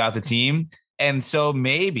enthused about the team. And so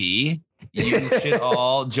maybe you should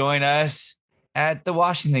all join us at the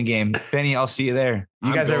Washington game. Benny, I'll see you there.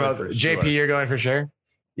 You guys are both JP. Sure. You're going for sure.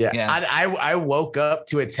 Yeah. I woke up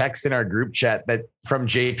to a text in our group chat from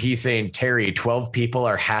JP saying, Terry, 12 people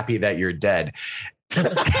are happy that you're dead. And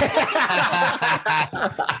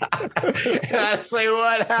I was like,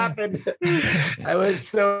 what happened? I was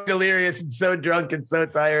so delirious and so drunk and so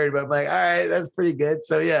tired, but I'm like, all right, that's pretty good.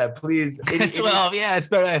 So please. 12. Yeah, it's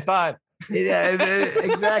better than I thought. Yeah,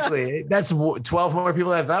 exactly. That's 12 more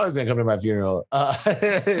people I thought was going to come to my funeral.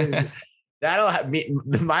 That'll have me.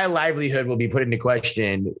 My livelihood will be put into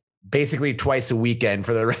question basically twice a weekend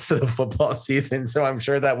for the rest of the football season. So I'm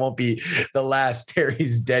sure that won't be the last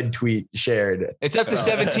Terry's dead tweet shared. It's up to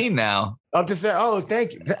 17 now. Up to oh,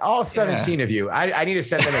 thank you, all 17 of you. I need to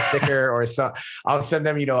send them a sticker or so. I'll send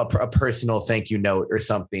them, a personal thank you note or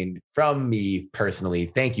something from me personally.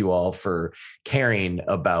 Thank you all for caring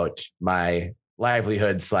about my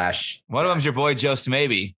livelihood / One of them's your boy Joe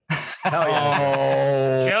Smaby. Hell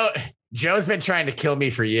yeah. Joe's been trying to kill me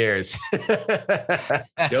for years.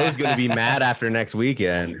 Joe's going to be mad after next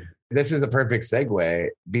weekend. This is a perfect segue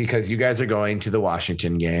because you guys are going to the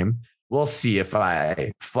Washington game. We'll see if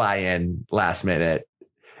I fly in last minute.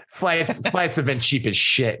 Flights have been cheap as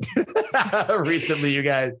shit recently, you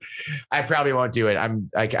guys. I probably won't do it.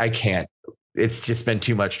 I can't. It's just been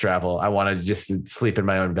too much travel. I wanted to just sleep in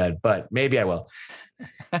my own bed, but maybe I will.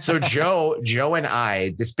 So Joe and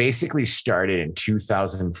I, this basically started in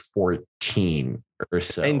 2014 or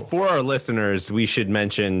so. And for our listeners, we should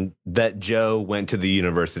mention that Joe went to the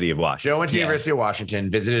University of Washington. Joe went to the University of Washington,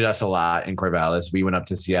 visited us a lot in Corvallis. We went up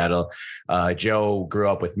to Seattle. Joe grew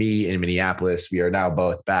up with me in Minneapolis. We are now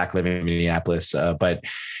both back living in Minneapolis, but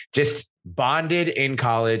just bonded in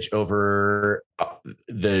college over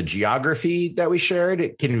the geography that we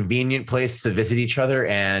shared, convenient place to visit each other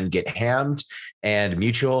and get hammed, and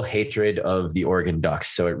mutual hatred of the Oregon Ducks.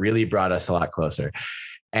 So it really brought us a lot closer.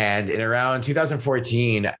 And in around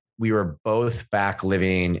 2014, we were both back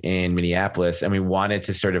living in Minneapolis, and we wanted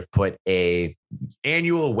to sort of put a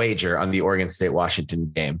annual wager on the Oregon State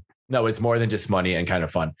Washington game. No, it's more than just money and kind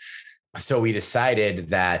of fun. So we decided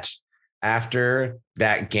that after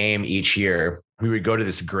that game each year, we would go to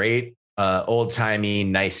this great old-timey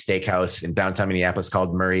nice steakhouse in downtown Minneapolis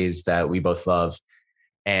called Murray's that we both love.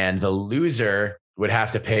 And the loser would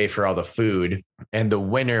have to pay for all the food and the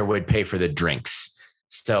winner would pay for the drinks.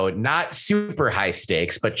 So not super high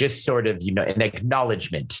stakes, but just sort of, an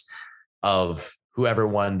acknowledgement of whoever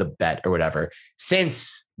won the bet or whatever.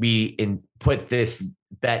 Since we put this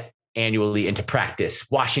bet annually into practice,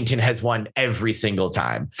 Washington has won every single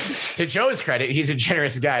time. To Joe's credit, he's a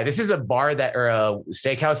generous guy. This is a bar or a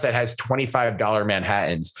steakhouse that has $25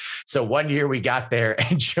 Manhattans. So one year we got there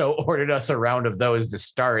and Joe ordered us a round of those to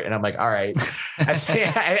start. And I'm like, all right,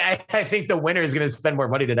 I think the winner is going to spend more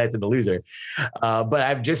money tonight than the loser. But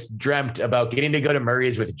I've just dreamt about getting to go to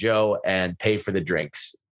Murray's with Joe and pay for the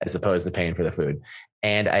drinks as opposed to paying for the food.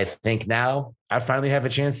 And I think now I finally have a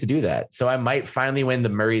chance to do that. So I might finally win the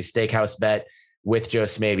Murray's Steakhouse bet with Joe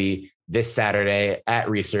Smaby this Saturday at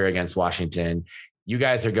Reeser against Washington. You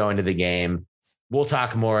guys are going to the game. We'll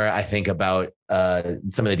talk more, I think, about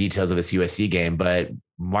some of the details of this USC game, but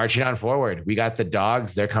marching on forward. We got the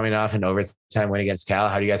Dogs. They're coming off an overtime win against Cal.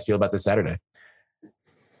 How do you guys feel about this Saturday?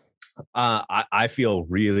 I feel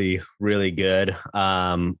really, really good.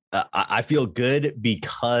 I feel good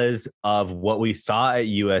because of what we saw at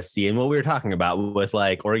USC and what we were talking about with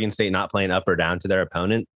like Oregon State not playing up or down to their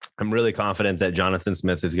opponent. I'm really confident that Jonathan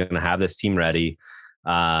Smith is going to have this team ready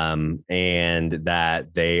and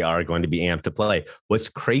that they are going to be amped to play. What's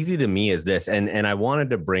crazy to me is this, and I wanted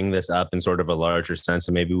to bring this up in sort of a larger sense,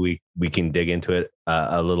 so maybe we can dig into it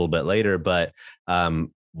a little bit later, but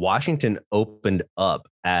Washington opened up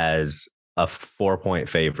as a 4-point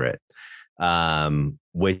favorite,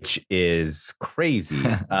 which is crazy.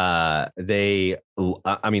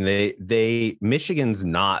 Michigan's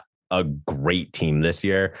not a great team this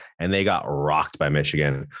year, and they got rocked by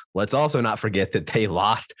Michigan. Let's also not forget that they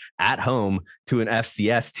lost at home to an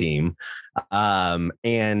FCS team.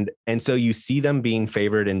 And so you see them being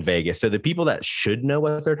favored in Vegas. So the people that should know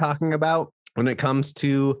what they're talking about when it comes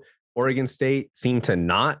to Oregon State seem to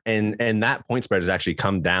not, and that point spread has actually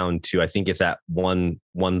come down to, I think it's at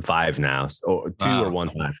 1.15 now, or 2 or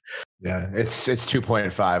 1.5. Yeah, it's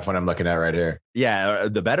 2.5 when I'm looking at right here. Yeah,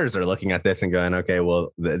 the bettors are looking at this and going, okay,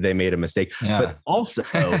 well, they made a mistake. Yeah. But also,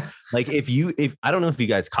 like if I don't know if you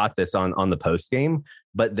guys caught this on the post game,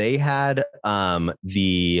 but they had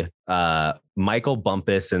the Michael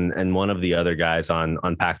Bumpus and one of the other guys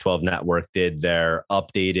on Pac-12 Network did their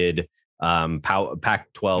updated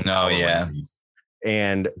Pac-12. Oh yeah.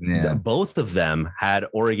 And both of them had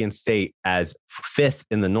Oregon State as 5th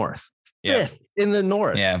in the North. Yeah. 5th in the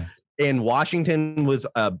North. Yeah. And Washington was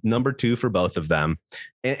number 2 for both of them.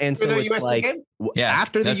 And so it's USC like game?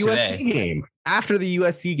 After the USC game. After the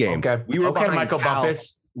USC game. Okay. We were behind Michael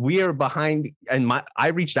Bumpus. We are behind, and I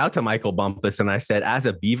reached out to Michael Bumpus and I said, as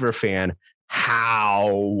a Beaver fan,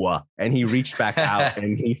 how? And he reached back out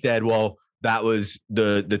and he said, well, that was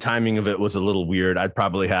the timing of it was a little weird. I'd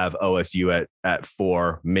probably have OSU at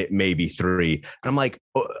 4, maybe 3. And I'm like,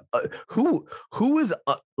 who is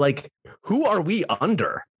who are we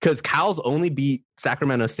under? Because Cal's only beat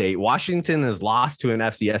Sacramento State. Washington has lost to an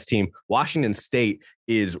FCS team. Washington State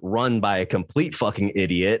is run by a complete fucking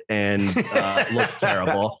idiot and looks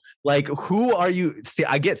terrible. Like, who are you?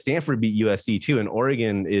 I get Stanford beat USC too, and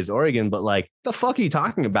Oregon is Oregon, but like, the fuck are you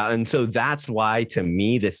talking about? And so that's why, to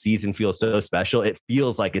me, this season feels so special. It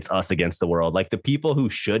feels like it's us against the world. Like, the people who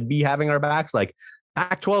should be having our backs, like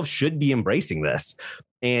Pac-12 should be embracing this.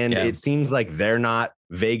 And it seems like they're not.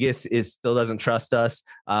 Vegas still doesn't trust us.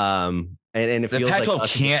 And it the feels Pac-12 like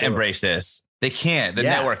can't embrace this. They can't. The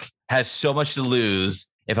network has so much to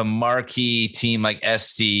lose if a marquee team like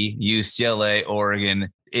SC, UCLA, Oregon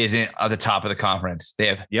isn't at the top of the conference. They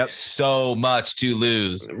have so much to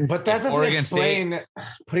lose. But that doesn't explain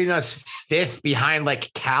putting us 5th behind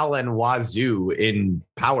like Cal and Wazoo in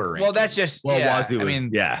power rankings. Well, that's just Wazoo. I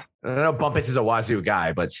mean, I know Bumpus is a Wazoo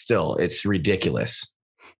guy, but still, it's ridiculous.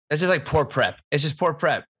 That's just like poor prep. It's just poor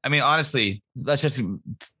prep. I mean, honestly,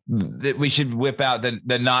 we should whip out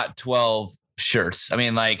the not 12 shirts. I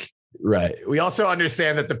mean, like, right. We also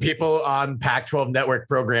understand that the people on Pac-12 network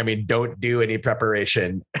programming don't do any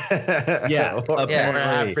preparation. or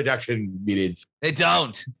have production meetings. They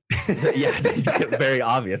don't. Very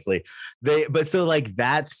obviously.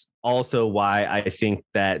 That's also why I think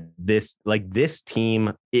that this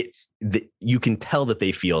team, you can tell that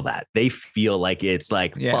they feel that. They feel like it's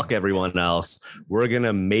like, fuck everyone else. We're going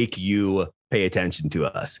to make you pay attention to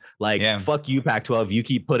us. Like, fuck you, Pac-12. You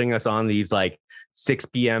keep putting us on these like 6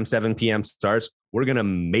 p.m., 7 p.m. starts. We're going to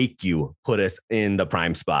make you put us in the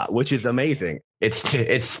prime spot, which is amazing.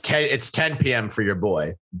 It's 10 p.m. for your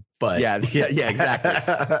boy. But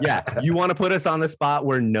exactly. You want to put us on the spot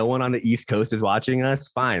where no one on the East Coast is watching us?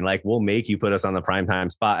 Fine. Like, we'll make you put us on the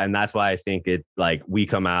primetime spot. And that's why I think we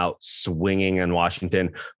come out swinging in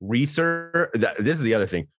Washington. Reeser, this is the other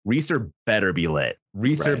thing. Reeser better be lit.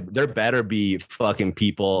 Reeser, there better be fucking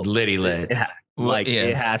people litty lit.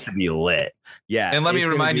 It has to be lit. Yeah. And let me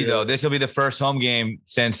remind you though, this will be the first home game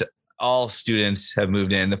since all students have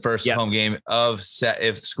moved in. The first home game of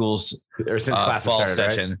if schools or since class fall started,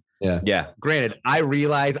 session. Right? Yeah. Granted, I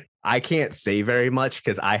realize I can't say very much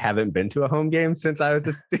because I haven't been to a home game since I was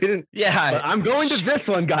a student. But I'm going to this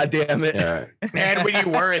one. God damn it. Yeah. And when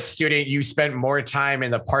you were a student, you spent more time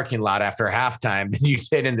in the parking lot after halftime than you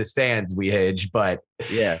did in the stands, but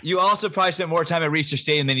you also probably spent more time at Research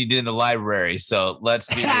Stadium than you did in the library. So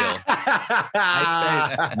let's be real.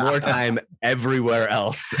 I spent more time everywhere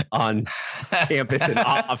else on campus and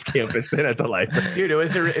off campus than at the library. Dude,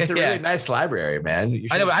 it's a really nice library, man.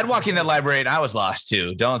 I know, but I'd walk in the library and I was lost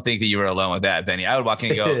too. Don't think that you were alone with that, Benny. I would walk in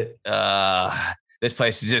and go, this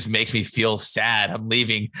place just makes me feel sad. I'm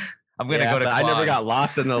leaving. I'm going to go to class. I never got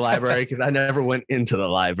lost in the library because I never went into the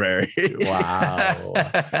library. Wow.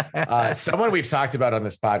 Someone we've talked about on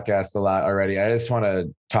this podcast a lot already. I just want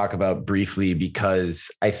to talk about briefly because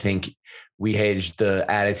I think we hedged the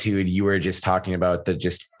attitude you were just talking about, that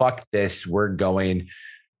just fuck this. We're going,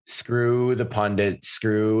 screw the pundit,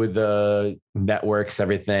 screw the networks,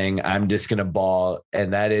 everything. I'm just going to ball.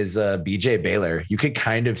 And that is BJ Baylor. You could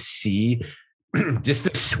kind of see just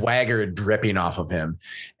the swagger dripping off of him.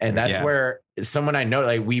 And that's where someone I know,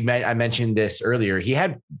 I mentioned this earlier. He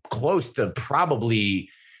had close to probably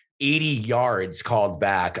 80 yards called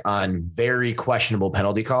back on very questionable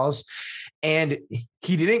penalty calls. And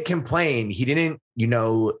he didn't complain. He didn't,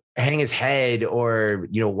 hang his head or,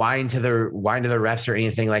 whine to the refs or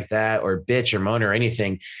anything like that, or bitch or moan or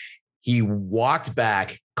anything. He walked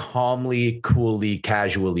back calmly, coolly,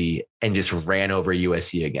 casually, and just ran over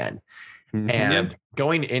USC again. And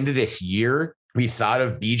going into this year, we thought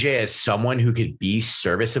of BJ as someone who could be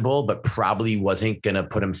serviceable, but probably wasn't going to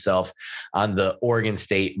put himself on the Oregon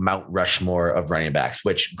State Mount Rushmore of running backs,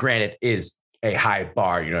 which granted is a high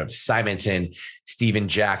bar. Simonton, Steven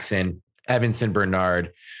Jackson, Evanson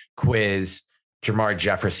Bernard, Quiz, Jamar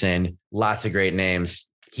Jefferson, lots of great names.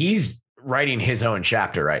 He's writing his own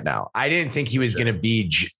chapter right now. I didn't think he was going to be,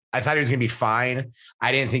 I thought he was going to be fine.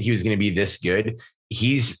 I didn't think he was going to be this good.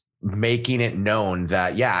 He's making it known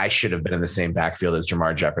that, I should have been in the same backfield as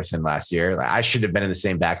Jamar Jefferson last year. I should have been in the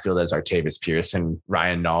same backfield as Artavis Pierce and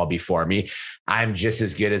Ryan Nall before me. I'm just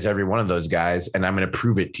as good as every one of those guys. And I'm going to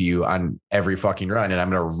prove it to you on every fucking run. And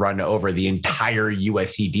I'm going to run over the entire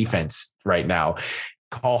USC defense right now.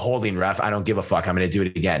 Call holding, ref. I don't give a fuck. I'm going to do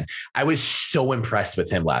it again. I was so impressed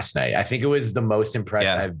with him last night. I think it was the most impressed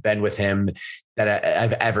I've been with him that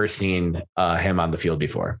I've ever seen him on the field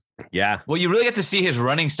before. Yeah. Well, you really get to see his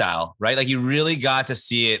running style, right? Like you really got to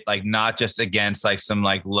see it, like not just against like some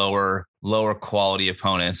like lower quality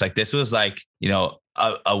opponents. Like this was like,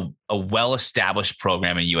 a well-established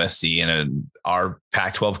program in USC and our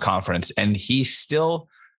Pac-12 conference. And he still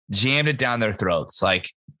jammed it down their throats. Like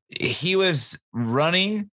he was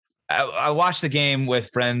running. I watched the game with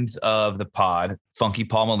friends of the pod, Funky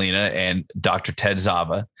Paul Molina and Dr. Ted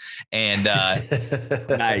Zava. And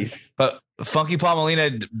nice. But Funky Paul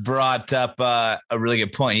Molina brought up a really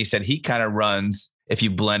good point. He said he kind of runs if you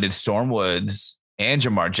blended Storm Woods and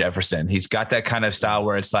Jamar Jefferson. He's got that kind of style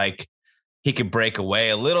where it's like he could break away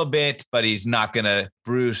a little bit, but he's not going to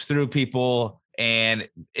bruise through people. And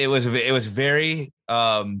it was very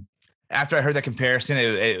after I heard that comparison,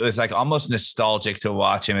 it was like almost nostalgic to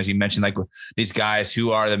watch him, as you mentioned, like these guys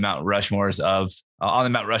who are the Mount Rushmores on the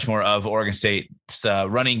Mount Rushmore of Oregon State's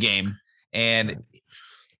running game. And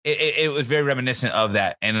it was very reminiscent of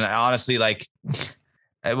that. And honestly, like,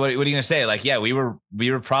 what are you going to say? Like, yeah, we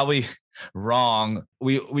were probably wrong.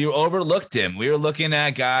 We overlooked him. We were looking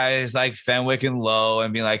at guys like Fenwick and Lowe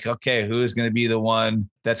and being like, okay, who's going to be the one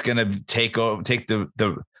that's going to take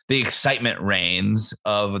the excitement reigns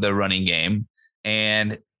of the running game.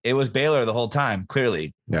 And it was Baylor the whole time,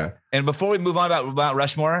 clearly. Yeah. And before we move on about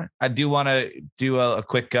Rushmore, I do want to do a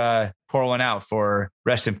quick pour one out for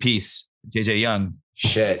rest in peace, JJ Young.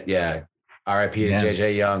 Shit. Yeah. RIP to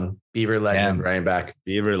JJ Young, Beaver legend, running back.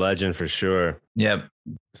 Beaver legend for sure. Yep.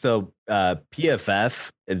 So PFF,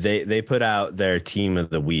 they put out their team of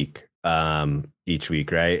the week each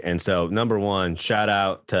week, right? And so number one, shout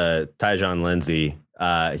out to Tyjon Lindsey.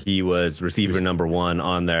 He was receiver number one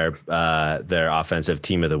on their offensive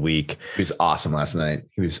team of the week. He was awesome last night.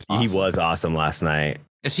 He was awesome last night.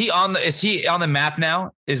 Is he on the map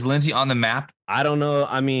now? Is Lindsey on the map? I don't know.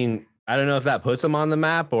 I mean, I don't know if that puts him on the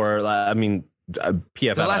map or I mean,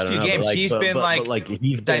 PFF. The last few games, he's been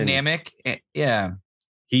he's dynamic. Yeah.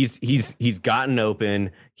 He's gotten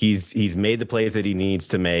open. He's made the plays that he needs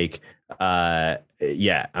to make.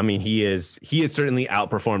 Yeah, I mean, he has certainly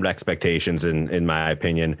outperformed expectations in my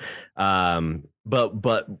opinion.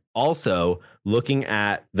 But also looking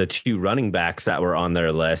at the two running backs that were on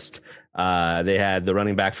their list, they had the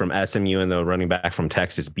running back from SMU and the running back from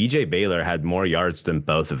Texas. BJ Baylor had more yards than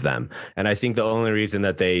both of them. And I think the only reason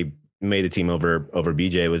that they made the team over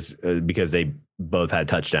BJ was because they both had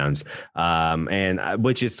touchdowns. And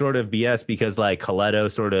which is sort of BS because like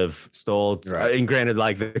Colletto sort of stole, right. And granted,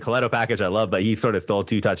 like the Colletto package I love, but he sort of stole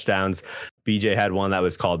 2 touchdowns. BJ had one that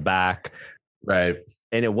was called back. Right.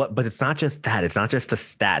 And but it's not just that. It's not just the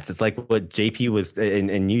stats. It's like what JP was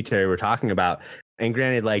and you, Terry, were talking about. And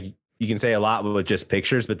granted, like you can say a lot with just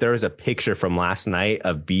pictures, but there was a picture from last night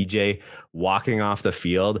of BJ walking off the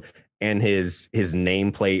field and his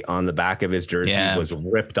nameplate on the back of his jersey was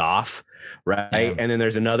ripped off. Right. Yeah. And then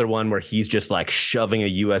there's another one where he's just like shoving a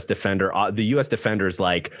U.S. defender. The U.S. defender is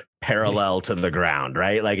like parallel to the ground.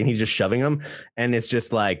 Right. Like, and he's just shoving him. And it's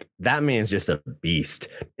just like, that man's just a beast.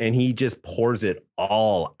 And he just pours it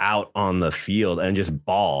all out on the field and just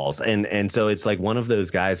balls. And so it's like one of those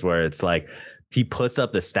guys where it's like, he puts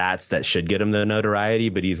up the stats that should get him the notoriety,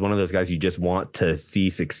 but he's one of those guys you just want to see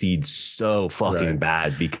succeed so fucking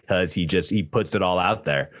bad because he puts it all out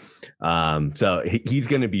there. So he's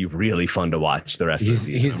going to be really fun to watch the rest of the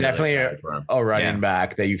season. He's definitely a running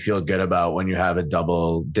back that you feel good about when you have a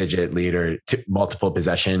double digit lead or multiple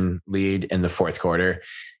possession lead in the fourth quarter.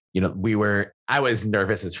 I was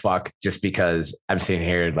nervous as fuck just because I'm sitting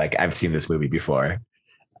here like I've seen this movie before.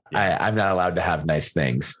 I'm not allowed to have nice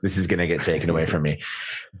things. This is going to get taken away from me.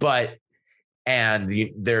 I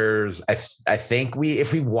think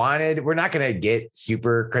if we wanted, we're not going to get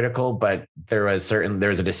super critical, but there was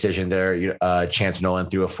a decision there. Chance Nolan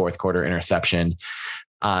threw a fourth quarter interception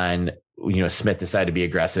on, Smith decided to be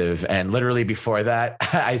aggressive. And literally before that,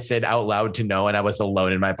 I said out loud to no, and I was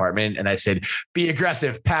alone in my apartment. And I said, be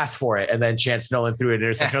aggressive, pass for it. And then Chance Nolan threw an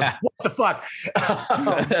interception. I was like, what the fuck?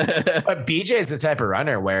 But BJ is the type of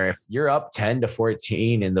runner where if you're up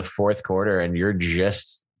 10-14 in the fourth quarter and you're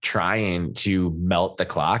just trying to melt the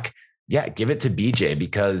clock, give it to BJ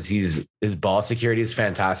because his ball security is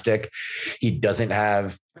fantastic. He doesn't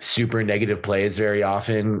have super negative plays very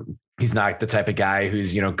often. He's not the type of guy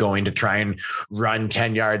who's, going to try and run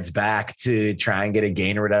 10 yards back to try and get a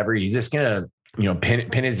gain or whatever. He's just going to,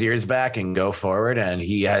 pin his ears back and go forward. And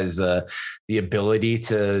he has the ability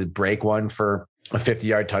to break one for a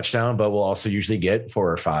 50-yard touchdown, but will also usually get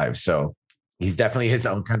 4 or 5. So he's definitely his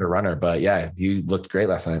own kind of runner. But yeah, he looked great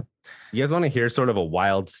last night. You guys want to hear sort of a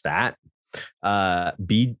wild stat?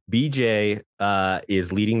 BJ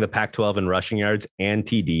is leading the Pac-12 in rushing yards and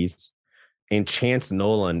TDs. and Chance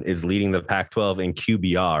Nolan is leading the Pac-12 in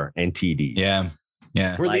QBR and TDs.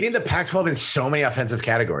 Yeah. We're leading the Pac-12 in so many offensive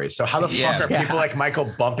categories. So how the fuck are people like Michael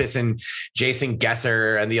Bumpus and Jason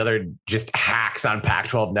Gesser and the other just hacks on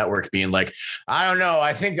Pac-12 network being like, I don't know.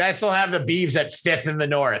 I think I still have the Beavs at 5th in the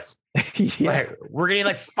North. Like, we're getting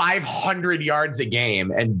like 500 yards a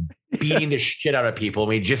game and beating the shit out of people.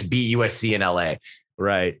 We just beat USC in LA.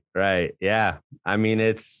 Right. Yeah. I mean,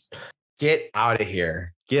 Get out of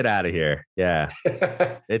here. Get out of here. Yeah.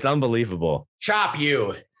 It's unbelievable. Chop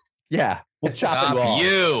you. Yeah. We'll chop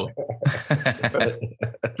you.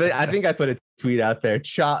 But I think I put a tweet out there,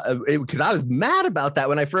 because I was mad about that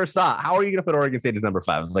when I first saw it. How are you going to put Oregon State as number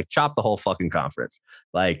 5? I was like, chop the whole fucking conference.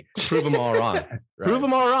 Like, prove them all wrong. Right. Prove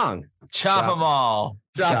them all wrong. Chop them all.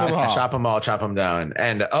 Chop them all. Chop them down.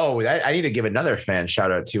 And I need to give another fan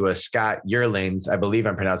shout out to Scott Yearlings. I believe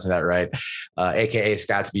I'm pronouncing that right. AKA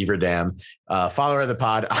Scott's Beaver Dam, follower of the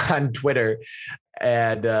pod on Twitter,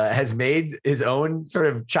 and has made his own sort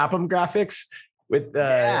of chop 'em graphics with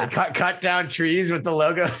cut down trees with the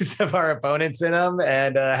logos of our opponents in them,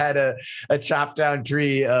 and had a chopped down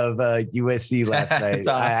tree of USC last night.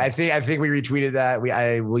 Awesome. I think we retweeted that. We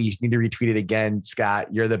need to retweet it again.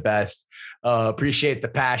 Scott, you're the best. Appreciate the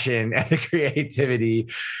passion and the creativity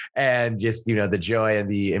and just, the joy and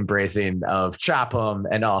the embracing of Chop 'em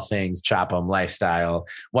and all things Chop 'em lifestyle.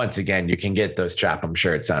 Once again, you can get those Chop 'em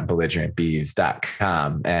shirts on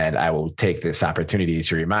belligerentbeavs.com. And I will take this opportunity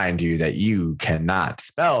to remind you that you cannot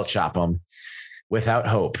spell Chop 'em without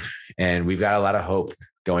hope. And we've got a lot of hope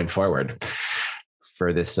going forward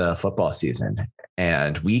for this football season.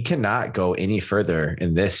 And we cannot go any further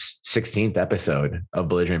in this 16th episode of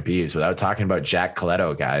Belligerent Beavs without talking about Jack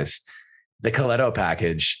Colletto, guys. The Colletto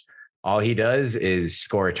package. All he does is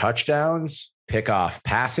score touchdowns, pick off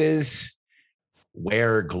passes,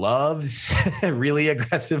 wear gloves really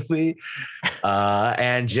aggressively,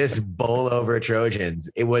 and just bowl over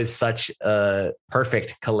Trojans. It was such a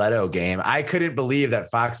perfect Colletto game. I couldn't believe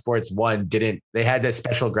that Fox Sports 1 they had this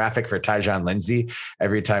special graphic for Tyjon Lindsey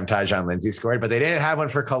every time Tyjon Lindsey scored, but they didn't have one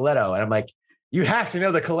for Colletto. And I'm like, you have to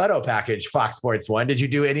know the Colletto package, Fox Sports 1. Did you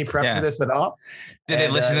do any prep for this at all? Did they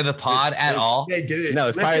listen to the pod at all? They did. No,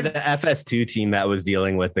 it's probably the FS2 team that was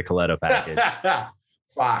dealing with the Colletto package.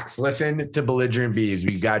 Fox, listen to Belligerent Beavs.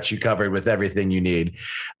 We got you covered with everything you need.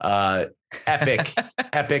 Epic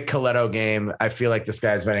Colletto game. I feel like this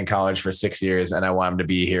guy's been in college for 6 years, and I want him to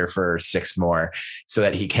be here for 6 more so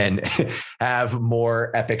that he can have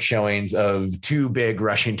more epic showings of 2 big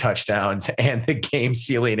rushing touchdowns and the game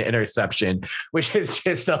sealing interception, which is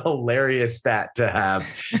just a hilarious stat to have.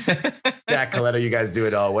 Jack Colletto, you guys do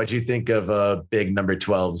it all. What'd you think of big number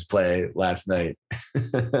 12's play last night?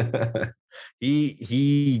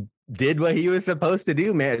 He did what he was supposed to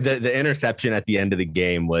do, man. The interception at the end of the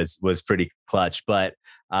game was pretty clutch, but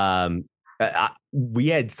we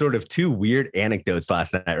had sort of 2 weird anecdotes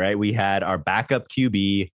last night, right? We had our backup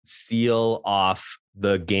QB seal off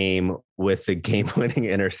the game with the game-winning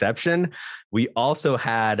interception. We also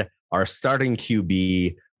had our starting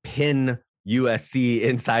QB pin USC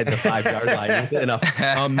inside the 5-yard line within a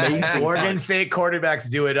amazing Oregon State quarterbacks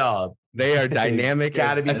do it all. They are dynamic.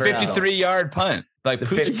 Gotta be a 53-yard punt, like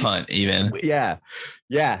pooch punt, even. Yeah.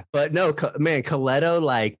 But no, man, Colletto,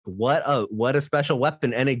 like what a special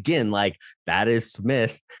weapon. And again, like that is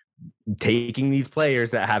Smith taking these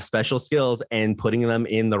players that have special skills and putting them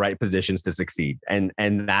in the right positions to succeed. And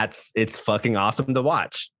it's fucking awesome to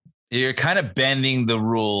watch. You're kind of bending the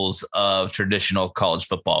rules of traditional college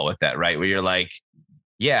football with that, right? Where you're like,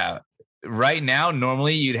 yeah. Right now,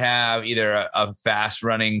 normally you'd have either a fast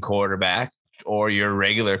running quarterback or your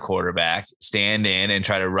regular quarterback stand in and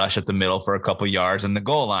try to rush up the middle for a couple yards on the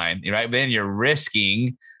goal line, right? Then you're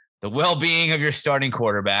risking the well-being of your starting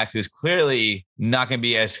quarterback, who's clearly not going to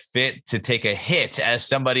be as fit to take a hit as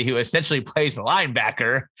somebody who essentially plays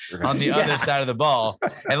linebacker on the other side of the ball.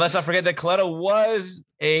 And let's not forget that Colletto was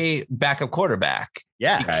a backup quarterback.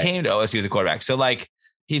 Yeah. He came to OSU as a quarterback. So like,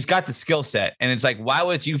 he's got the skill set, and it's like, why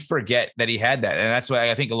would you forget that he had that? And that's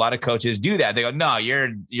why I think a lot of coaches do that. They go, no, you're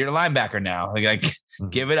a linebacker now. Like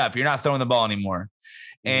give it up. You're not throwing the ball anymore.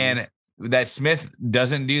 And that Smith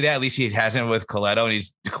doesn't do that. At least he hasn't with Colletto. And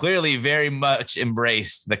he's clearly very much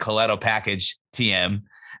embraced the Colletto package TM.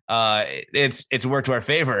 It's worked to our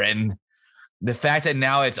favor. And the fact that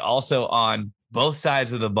now it's also on both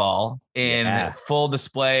sides of the ball in full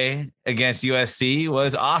display against USC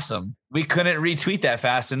was awesome. We couldn't retweet that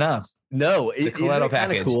fast enough. No, it's kind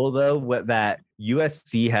of cool though that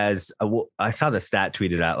USC has. I saw the stat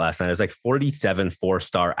tweeted out last night. It was like 47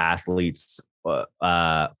 4-star athletes,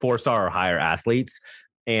 4-star or higher athletes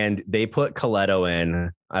and they put Colletto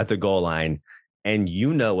in at the goal line, and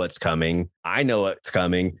you know what's coming. I know what's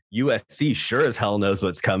coming. USC sure as hell knows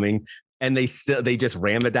what's coming. And they just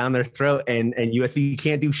ram it down their throat, and USC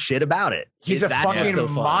can't do shit about it. He's a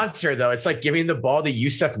fucking monster, though. It's like giving the ball to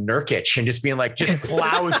Yusuf Nurkic and just being like, just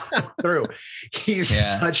plows through. He's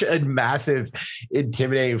such a massive,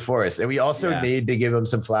 intimidating force. And we also need to give him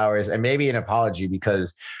some flowers and maybe an apology,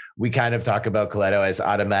 because we kind of talk about Colletto as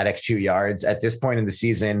automatic 2 yards at this point in the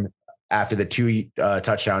season. After the 2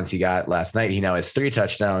 touchdowns he got last night, he now has 3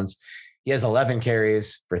 touchdowns. He has 11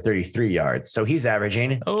 carries for 33 yards. So he's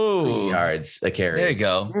averaging 3 yards a carry. There you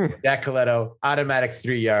go. Jack Colletto, automatic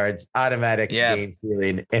 3 yards, automatic game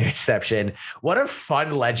stealing interception. What a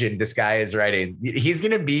fun legend this guy is writing. He's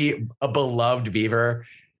going to be a beloved Beaver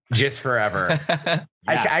just forever.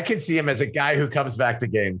 I can see him as a guy who comes back to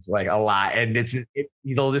games like a lot, and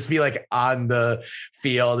he'll just be like on the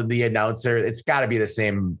field, and the announcer, it's got to be the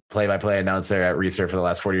same play-by-play announcer at Research for the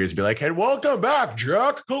last 40 years, be like, "Hey, welcome back,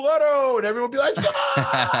 Jack Colletto," and everyone will be like,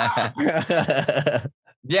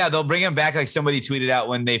 yeah, they'll bring him back. Like somebody tweeted out,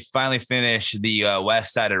 when they finally finish the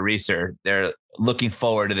west side of Research, they're looking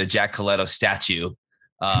forward to the Jack Colletto statue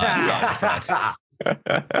on front.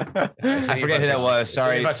 I forget who that was.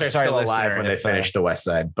 Sorry, still alive when they finish the west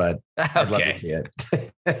side, but I'd love to see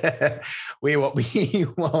it. We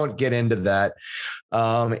won't get into that.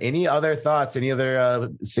 Any other thoughts? Any other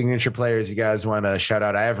signature players you guys want to shout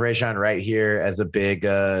out? I have Rajon Wright here as a big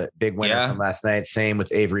winner from last night. Same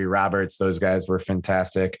with Avery Roberts. Those guys were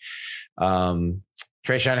fantastic. Trayshawn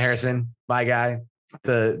Harrison, my guy.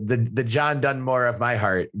 The John Dunmore of my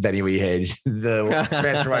heart, Benny Weehage, the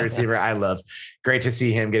transfer wide receiver I love. Great to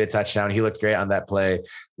see him get a touchdown. He looked great on that play.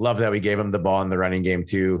 Love that we gave him the ball in the running game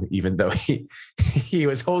too, even though he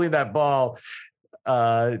was holding that ball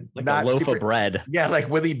like not a loaf of bread. Yeah, like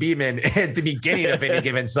Willie Beeman at the beginning of any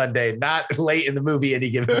given Sunday, not late in the movie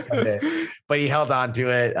any given Sunday. But he held on to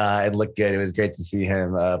it and looked good. It was great to see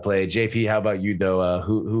him play. JP, how about you though?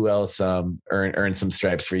 Who else earned some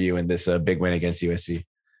stripes for you in this big win against USC?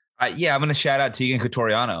 I'm going to shout out Tegan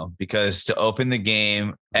Cotoriano, because to open the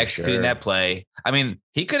game, executing that play, I mean,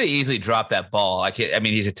 he could have easily dropped that ball.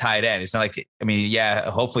 He's a tight end. It's not like,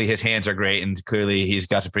 hopefully his hands are great, and clearly he's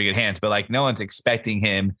got some pretty good hands, but like no one's expecting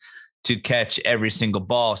him to catch every single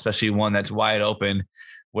ball, especially one that's wide open,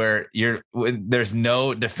 where there's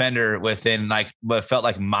no defender within what felt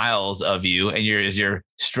like miles of you, and you're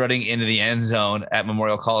strutting into the end zone at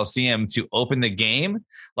Memorial Coliseum to open the game.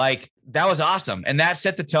 Like, that was awesome. And that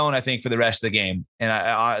set the tone, I think, for the rest of the game.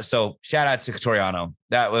 And so shout out to Cotoriano.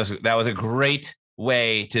 That was a great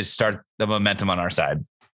way to start the momentum on our side.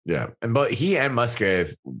 Yeah. But he and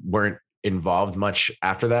Musgrave weren't involved much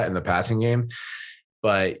after that in the passing game,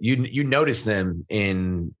 but you noticed them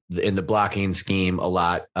in the blocking scheme a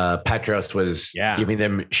lot. Petros was giving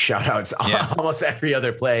them shout outs almost every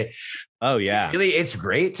other play. Oh yeah. Really, it's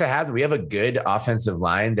great to have. We have a good offensive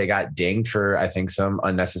line. They got dinged for, I think, some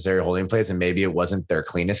unnecessary holding plays, and maybe it wasn't their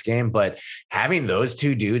cleanest game, but having those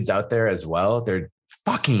two dudes out there as well, they're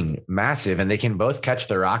fucking massive, and they can both catch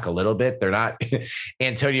the rock a little bit. They're not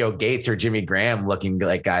Antonio Gates or Jimmy Graham looking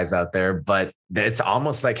like guys out there, but it's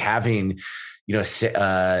almost like having, a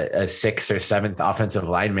 6th or 7th offensive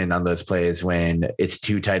lineman on those plays when it's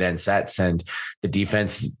 2 tight end sets, and the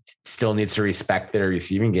defense still needs to respect their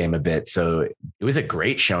receiving game a bit. So it was a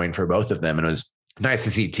great showing for both of them. And it was nice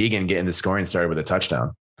to see Tegan getting the scoring started with a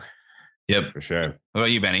touchdown. Yep, for sure. What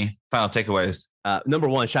about you, Benny? Final takeaways. Number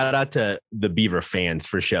one, shout out to the Beaver fans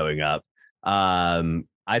for showing up.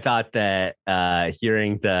 I thought that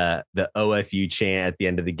hearing the OSU chant at the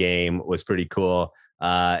end of the game was pretty cool.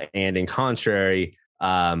 And in contrary,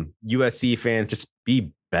 USC fans, just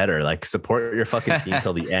be better. Like, support your fucking team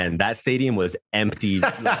till the end. That stadium was empty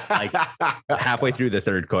like halfway through the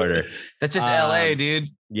third quarter. That's just LA, dude.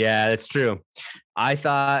 Yeah, that's true. I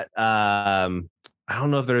thought I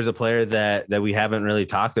don't know if there's a player that we haven't really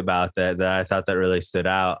talked about that I thought that really stood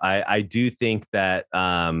out. I do think that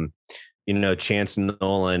Chance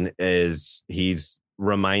Nolan he's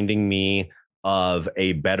reminding me of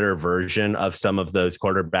a better version of some of those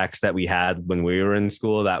quarterbacks that we had when we were in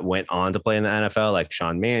school that went on to play in the NFL, like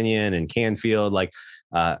Sean Mannion and Canfield.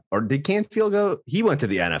 Or did Canfield go? He went to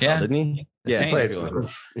the NFL, didn't he? He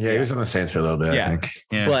was on the Saints for a little bit, I think.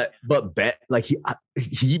 Yeah. But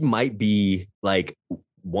he might be like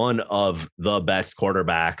one of the best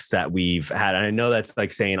quarterbacks that we've had. And I know that's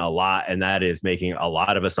like saying a lot, and that is making a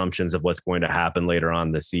lot of assumptions of what's going to happen later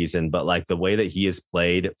on this season. But like the way that he has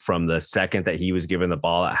played from the second that he was given the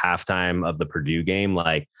ball at halftime of the Purdue game,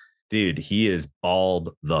 like, dude, he is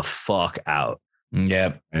balled the fuck out.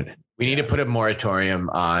 Yeah. We need to put a moratorium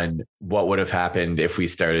on what would have happened if we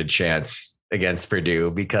started chants against Purdue,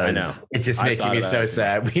 because it's just making me so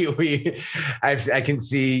sad. I can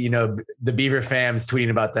see, the Beaver fans tweeting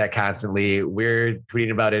about that constantly. We're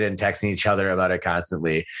tweeting about it and texting each other about it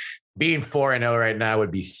constantly. Being 4-0 right now would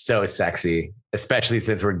be so sexy, especially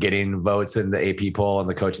since we're getting votes in the AP poll and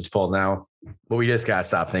the coaches poll now. But we just gotta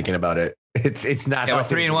stop thinking about it. It's not. Yeah, we're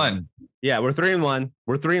 3-1. Yeah, we're 3-1.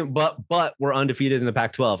 But we're undefeated in the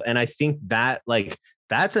Pac-12, and I think that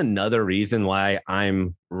that's another reason why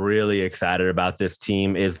I'm really excited about this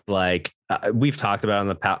team. Is we've talked about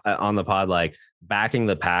on the pod, backing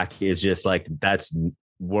the pack is just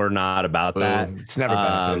we're not about that. It's never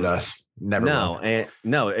benefited us. Never.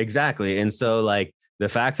 No, exactly. And so the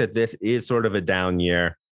fact that this is sort of a down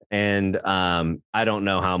year, and I don't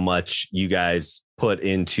know how much you guys put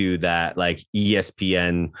into that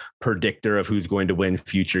ESPN predictor of who's going to win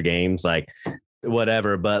future games,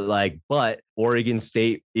 whatever, but Oregon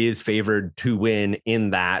State is favored to win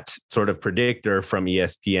in that sort of predictor from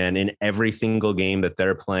ESPN in every single game that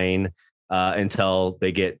they're playing until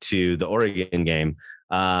they get to the Oregon game.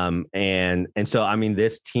 And so, I mean,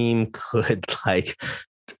 this team could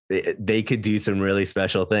they could do some really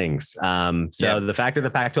special things. The fact that the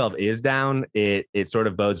Pac-12 is down, it sort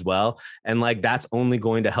of bodes well. And that's only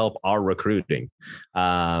going to help our recruiting.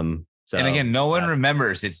 And again, no one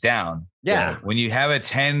remembers it's down. Yeah. When you have a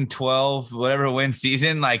 10, 12, whatever win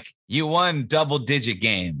season, you won double-digit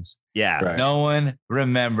games. Yeah. Right. No one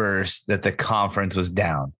remembers that the conference was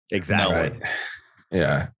down. Exactly. No one.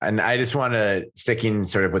 Yeah. And I just want to sticking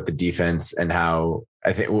sort of with the defense and how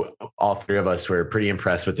I think all three of us were pretty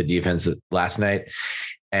impressed with the defense last night,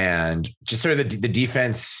 and just sort of the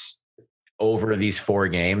defense over these 4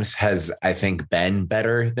 games has, I think, been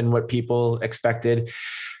better than what people expected.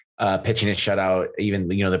 Pitching a shutout, even,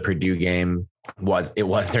 the Purdue game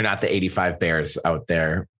they're not the 85 Bears out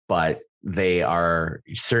there, but they are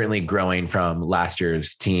certainly growing from last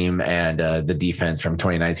year's team and the defense from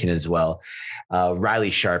 2019 as well.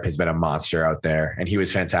 Riley Sharp has been a monster out there, and he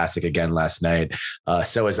was fantastic again last night.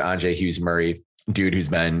 So is Anjay Hughes-Murray, dude who's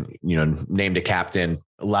been, named a captain,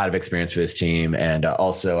 a lot of experience for this team. And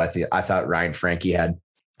also I thought Ryan Franke had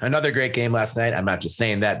another great game last night. I'm not just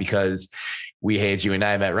saying that because we hate you and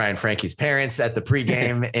I met Ryan Franke's parents at the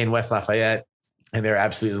pregame in West Lafayette, and they're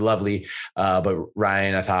absolutely lovely. But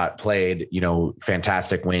Ryan, I thought, played,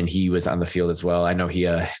 fantastic when he was on the field as well. I know he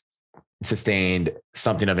sustained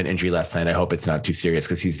something of an injury last night. I hope it's not too serious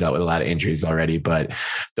because he's dealt with a lot of injuries already. But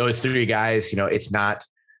those 3 guys, it's not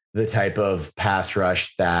the type of pass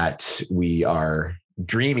rush that we are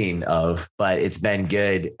dreaming of, but it's been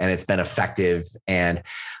good and it's been effective. And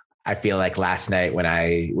I feel like last night when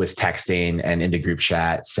I was texting and in the group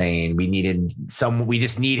chat saying we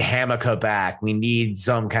just need Hamaka back. We need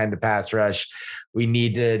some kind of pass rush. We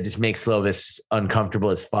need to just make Slovis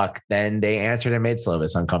uncomfortable as fuck. Then they answered and made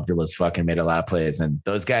Slovis uncomfortable as fuck and made a lot of plays. And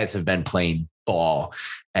those guys have been playing ball.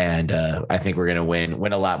 And I think we're going to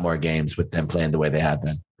win a lot more games with them playing the way they have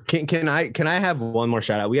been. Can I have one more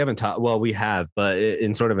shout out? We haven't talked. Well, we have, but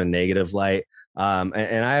in sort of a negative light. And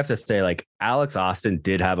I have to say, Alex Austin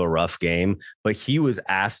did have a rough game, but he was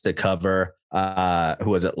asked to cover, who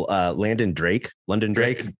was it? Landon Drake. Landon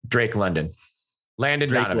Donovan.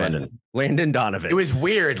 It was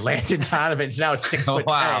weird. Landon Donovan's now 6'10".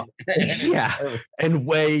 Wow. Yeah. And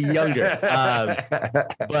way younger.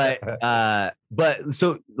 But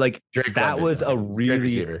so Drake that London, was a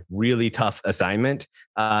really, really tough assignment.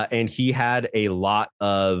 And he had a lot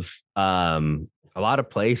of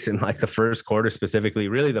plays in the first quarter, specifically,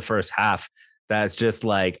 really the first half. That's just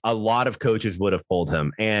a lot of coaches would have pulled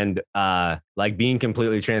him. And being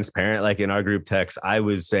completely transparent, in our group text, I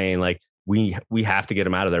was saying we have to get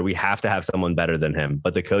him out of there. We have to have someone better than him.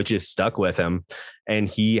 But the coaches stuck with him, and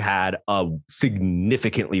he had a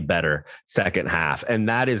significantly better second half. And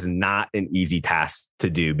that is not an easy task to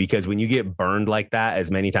do, because when you get burned like that, as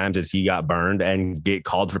many times as he got burned, and get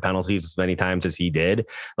called for penalties as many times as he did,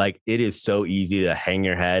 it is so easy to hang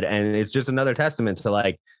your head. And it's just another testament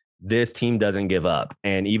to this team doesn't give up.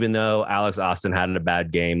 And even though Alex Austin had a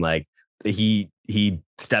bad game, he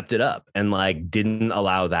stepped it up and didn't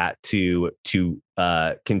allow that to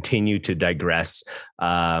continue to digress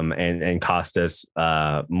and cost us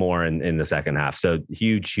more in the second half. So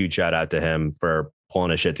huge shout out to him for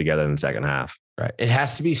pulling his shit together in the second half. Right. It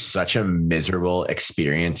has to be such a miserable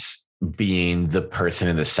experience being the person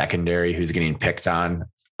in the secondary who's getting picked on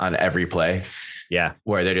every play. Yeah.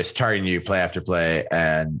 Where they're just targeting you play after play.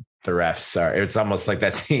 And the refs are. It's almost like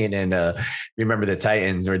that scene in Remember the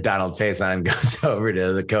Titans where Donald Faison goes over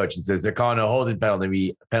to the coach and says, they're calling a holding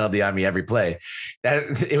penalty on me every play.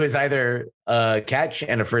 That it was either a catch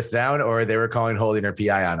and a first down, or they were calling holding or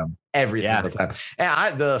PI on him every single time.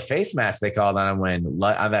 And the face mask they called on him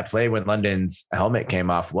on that play when London's helmet came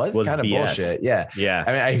off was kind of BS. Bullshit. Yeah.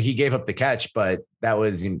 I mean, he gave up the catch, but that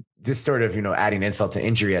was just sort of, adding insult to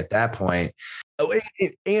injury at that point. Oh,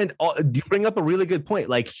 and you bring up a really good point.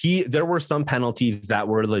 Like there were some penalties that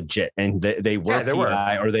were legit and they were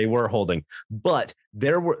PI or they were holding, but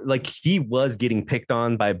there were he was getting picked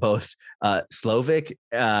on by both Slovic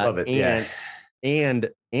and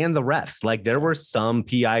the refs. Like there were some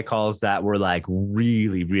PI calls that were like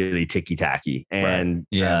really, really ticky tacky and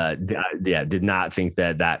did not think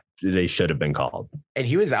that they should have been called. And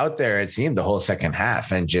he was out there, it seemed, the whole second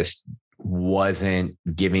half and just wasn't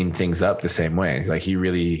giving things up the same way. Like he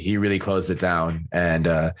really closed it down and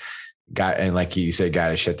like you said,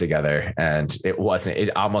 got his shit together. And it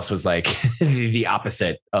almost was like the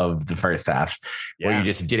opposite of the first half where you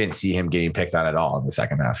just didn't see him getting picked on at all in the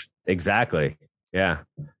second half. Exactly. Yeah.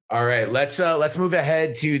 All right, let's move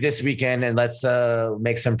ahead to this weekend and let's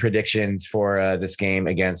make some predictions for this game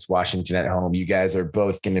against Washington at home. You guys are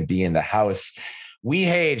both going to be in the house.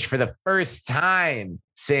 Weehage, for the first time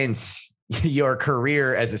since your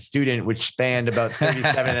career as a student, which spanned about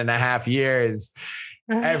 37 and a half years,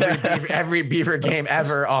 every Beaver game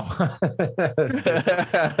ever.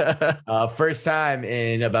 First time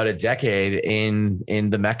in about a decade in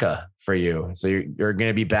the Mecca for you. So you're going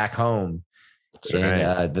to be back home. That's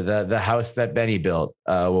right. The house that Benny built.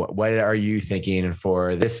 What are you thinking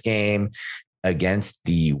for this game against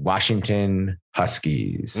the Washington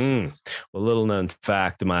Huskies? Well, little known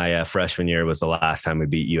fact, my freshman year was the last time we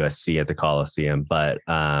beat USC at the Coliseum, but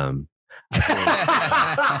I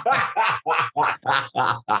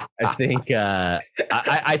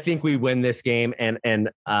think we win this game, and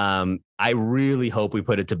I really hope we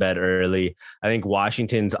put it to bed early. I think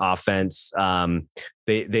Washington's offense,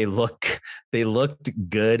 they looked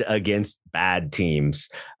good against bad teams,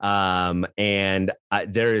 and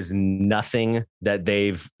there is nothing that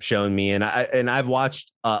they've shown me, and I've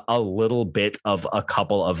watched a little bit of a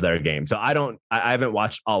couple of their games, so I haven't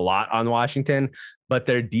watched a lot on Washington, but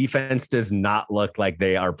their defense does not look like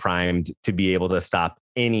they are primed to be able to stop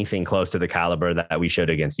anything close to the caliber that we showed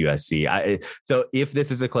against USC. So if this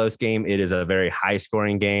is a close game, it is a very high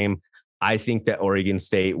scoring game. I think that Oregon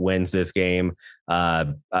State wins this game.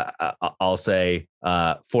 I'll say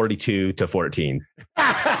 42-14.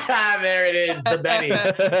 There it is, the Benny.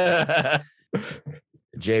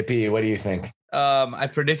 JP, what do you think? I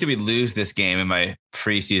predicted we'd lose this game in my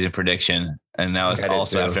preseason prediction, and that was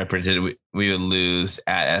also after I predicted we would lose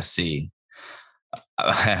at SC.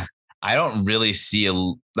 I don't really see a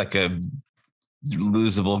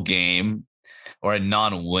losable game, or a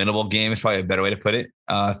non-winnable game is probably a better way to put it,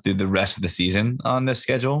 through the rest of the season on this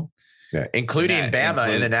schedule. Yeah, including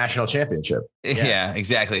Bama in the national championship. Yeah,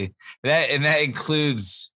 exactly. That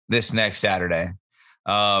includes this next Saturday.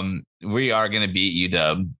 We are going to beat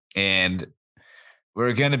UW, and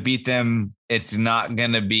we're going to beat them. It's not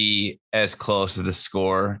going to be as close as the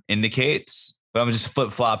score indicates, but I'm just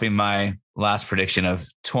flip-flopping my last prediction of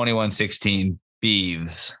 21-16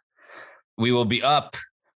 Beavs. We will be up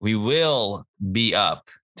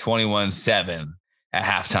 21-7 at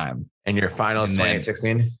halftime. And your final is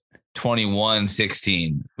 2016?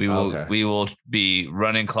 21-16. We will be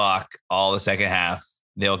running clock all the second half.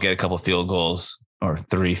 They'll get a couple field goals or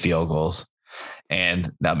 3 field goals, and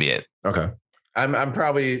that'll be it. Okay. I'm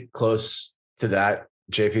probably close to that,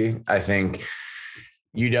 JP. I think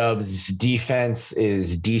UW's defense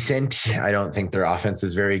is decent. I don't think their offense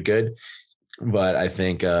is very good, but I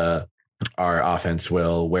think our offense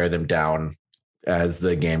will wear them down as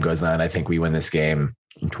the game goes on. I think we win this game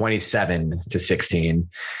 27-16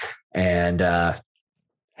 and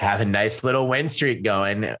have a nice little win streak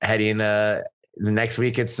going heading the next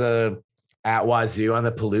week. It's at Wazoo on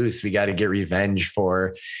the Palouse. We got to get revenge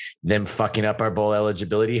for them fucking up our bowl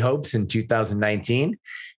eligibility hopes in 2019.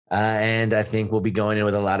 And I think we'll be going in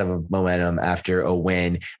with a lot of momentum after a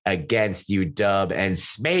win against UW. And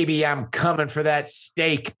maybe I'm coming for that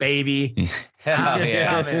steak, baby. Hell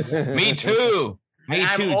yeah. Me too. Me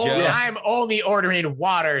too, Joe. I'm only ordering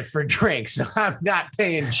water for drinks, so I'm not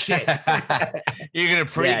paying shit. You're gonna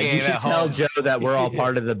pregame you should tell Joe that we're all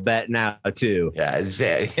part of the bet now too. Yeah,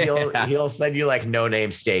 he'll send you like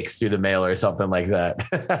no-name steaks through the mail or something like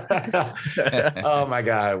that. Oh my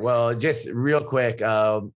God. Well, just real quick,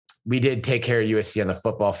 we did take care of USC on the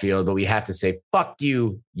football field, but we have to say, fuck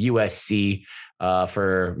you, USC.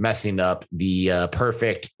 for messing up the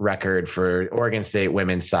perfect record for Oregon State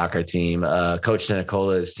women's soccer team. Coach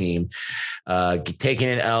Nicola's team taking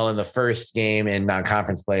an L in the first game in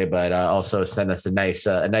non-conference play, but also sent us a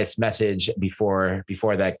nice message before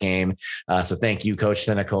that game. So thank you, Coach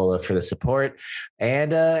Nicola, for the support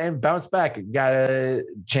and bounce back. Got a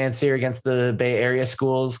chance here against the Bay Area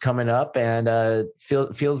schools coming up, and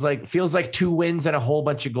feels like 2 wins and a whole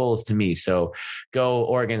bunch of goals to me. So go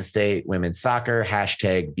Oregon State women's soccer,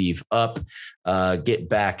 #Beav up, get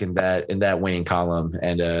back in that winning column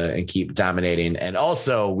and keep dominating. And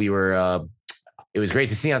also it was great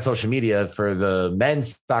to see on social media for the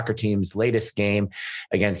men's soccer team's latest game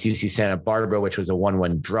against UC Santa Barbara, which was a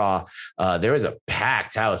 1-1 draw. There was a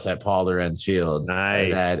packed house at Paul Lorenz Field.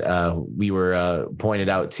 Nice. That we were pointed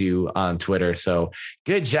out to on Twitter. So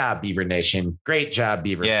good job, Beaver Nation. Great job,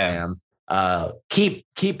 Beaver fam.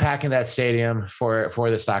 Keep packing that stadium for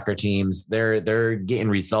the soccer teams. They're getting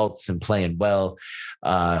results and playing well.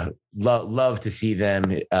 Love to see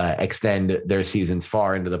them extend their seasons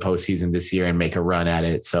far into the postseason this year and make a run at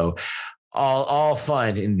it. So all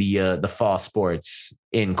fun in the fall sports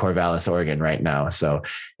in Corvallis, Oregon right now. So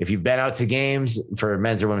if you've been out to games for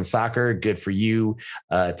men's or women's soccer, good for you.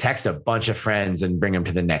 Text a bunch of friends and bring them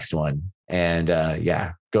to the next one. And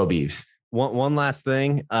go Beavs. One last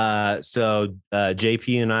thing. So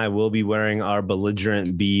JP and I will be wearing our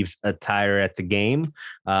belligerent Beavs attire at the game.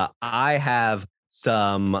 I have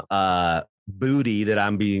some booty that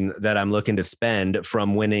I'm looking to spend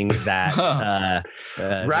from winning that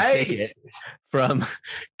right from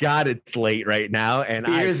God, it's late right now. And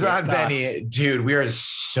here's on Benny, dude. We are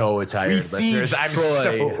so tired, listeners.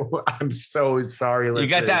 I'm so sorry. Listeners. You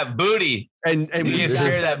got that booty, and you can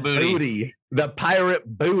share that booty, the pirate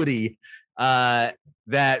booty. I'll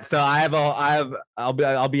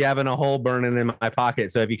be having a hole burning in my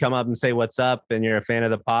pocket. So if you come up and say what's up and you're a fan of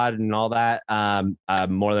the pod and all that, I'm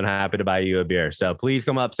more than happy to buy you a beer. So please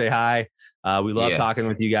come up, say hi. We love talking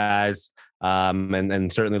with you guys.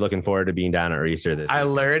 And certainly looking forward to being down at Reeser this I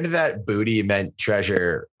learned that booty meant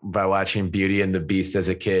treasure by watching Beauty and the Beast as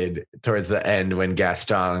a kid towards the end when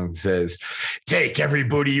Gaston says, "Take every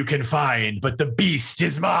booty you can find, but the beast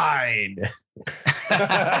is mine."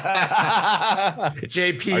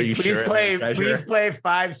 JP, please play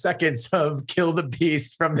 5 seconds of Kill the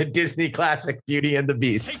Beast from the Disney classic Beauty and the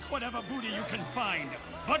Beast. Take whatever booty you can find,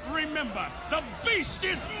 but remember, the beast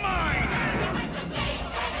is mine!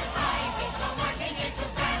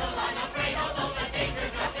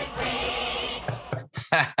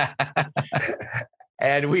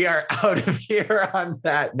 And we are out of here on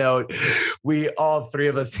that note. We all 3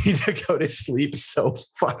 of us need to go to sleep so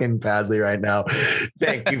fucking badly right now.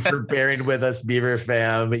 Thank you for bearing with us, Beaver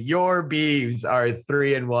fam. Your Beavs are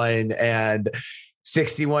 3-1 and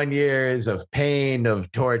 61 years of pain,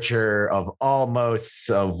 of torture, of almosts,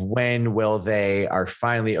 of when will they are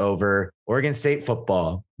finally over. Oregon State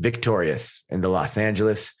football victorious in the Los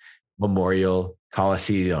Angeles Memorial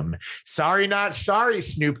Coliseum. Sorry, not sorry,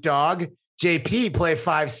 Snoop Dogg. JP, play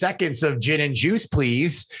 5 seconds of gin and juice,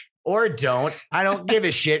 please. Or don't. I don't give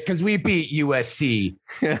a shit because we beat USC.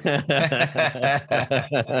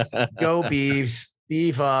 Go Beavs.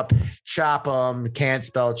 Beef up. Chop them. Can't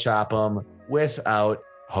spell chop them. Without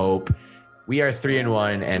hope. We are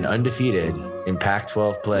 3-1 and undefeated in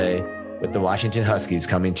Pac-12 play with the Washington Huskies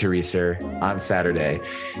coming to Reeser on Saturday.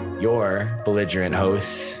 Your belligerent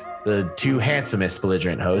hosts, the 2 handsomest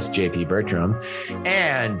belligerent hosts, JP Bertram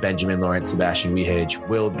and Benjamin Lawrence Sebastian Wehage,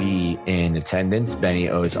 will be in attendance. Benny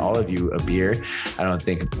owes all of you a beer. I don't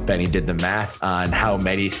think Benny did the math on how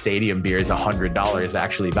many stadium beers $100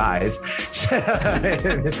 actually buys.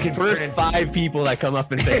 This can first 5 people that come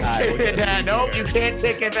up and say hi. Nope, you can't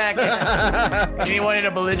take it back. Anyone in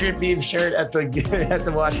a belligerent Beef shirt at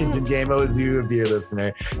the Washington game owes you a beer,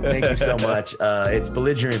 listener. Thank you so much. It's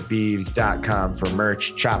belligerentbeavs.com for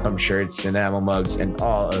merch, chop shirts, enamel mugs, and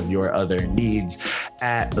all of your other needs.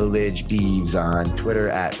 At Bellig Beavs on Twitter,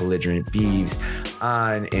 at Belligerent Beavs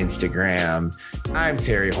on Instagram. I'm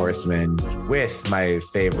Terry Horseman with my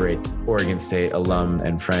favorite Oregon State alum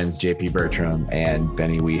and friends, JP Bertram and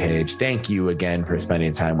Benny Wehage. Thank you again for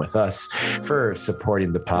spending time with us, for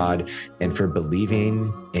supporting the pod, and for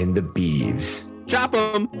believing in the Beavs. Chop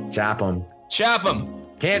them. Chop them. Chop them.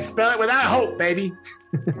 Can't spell it without hope, baby.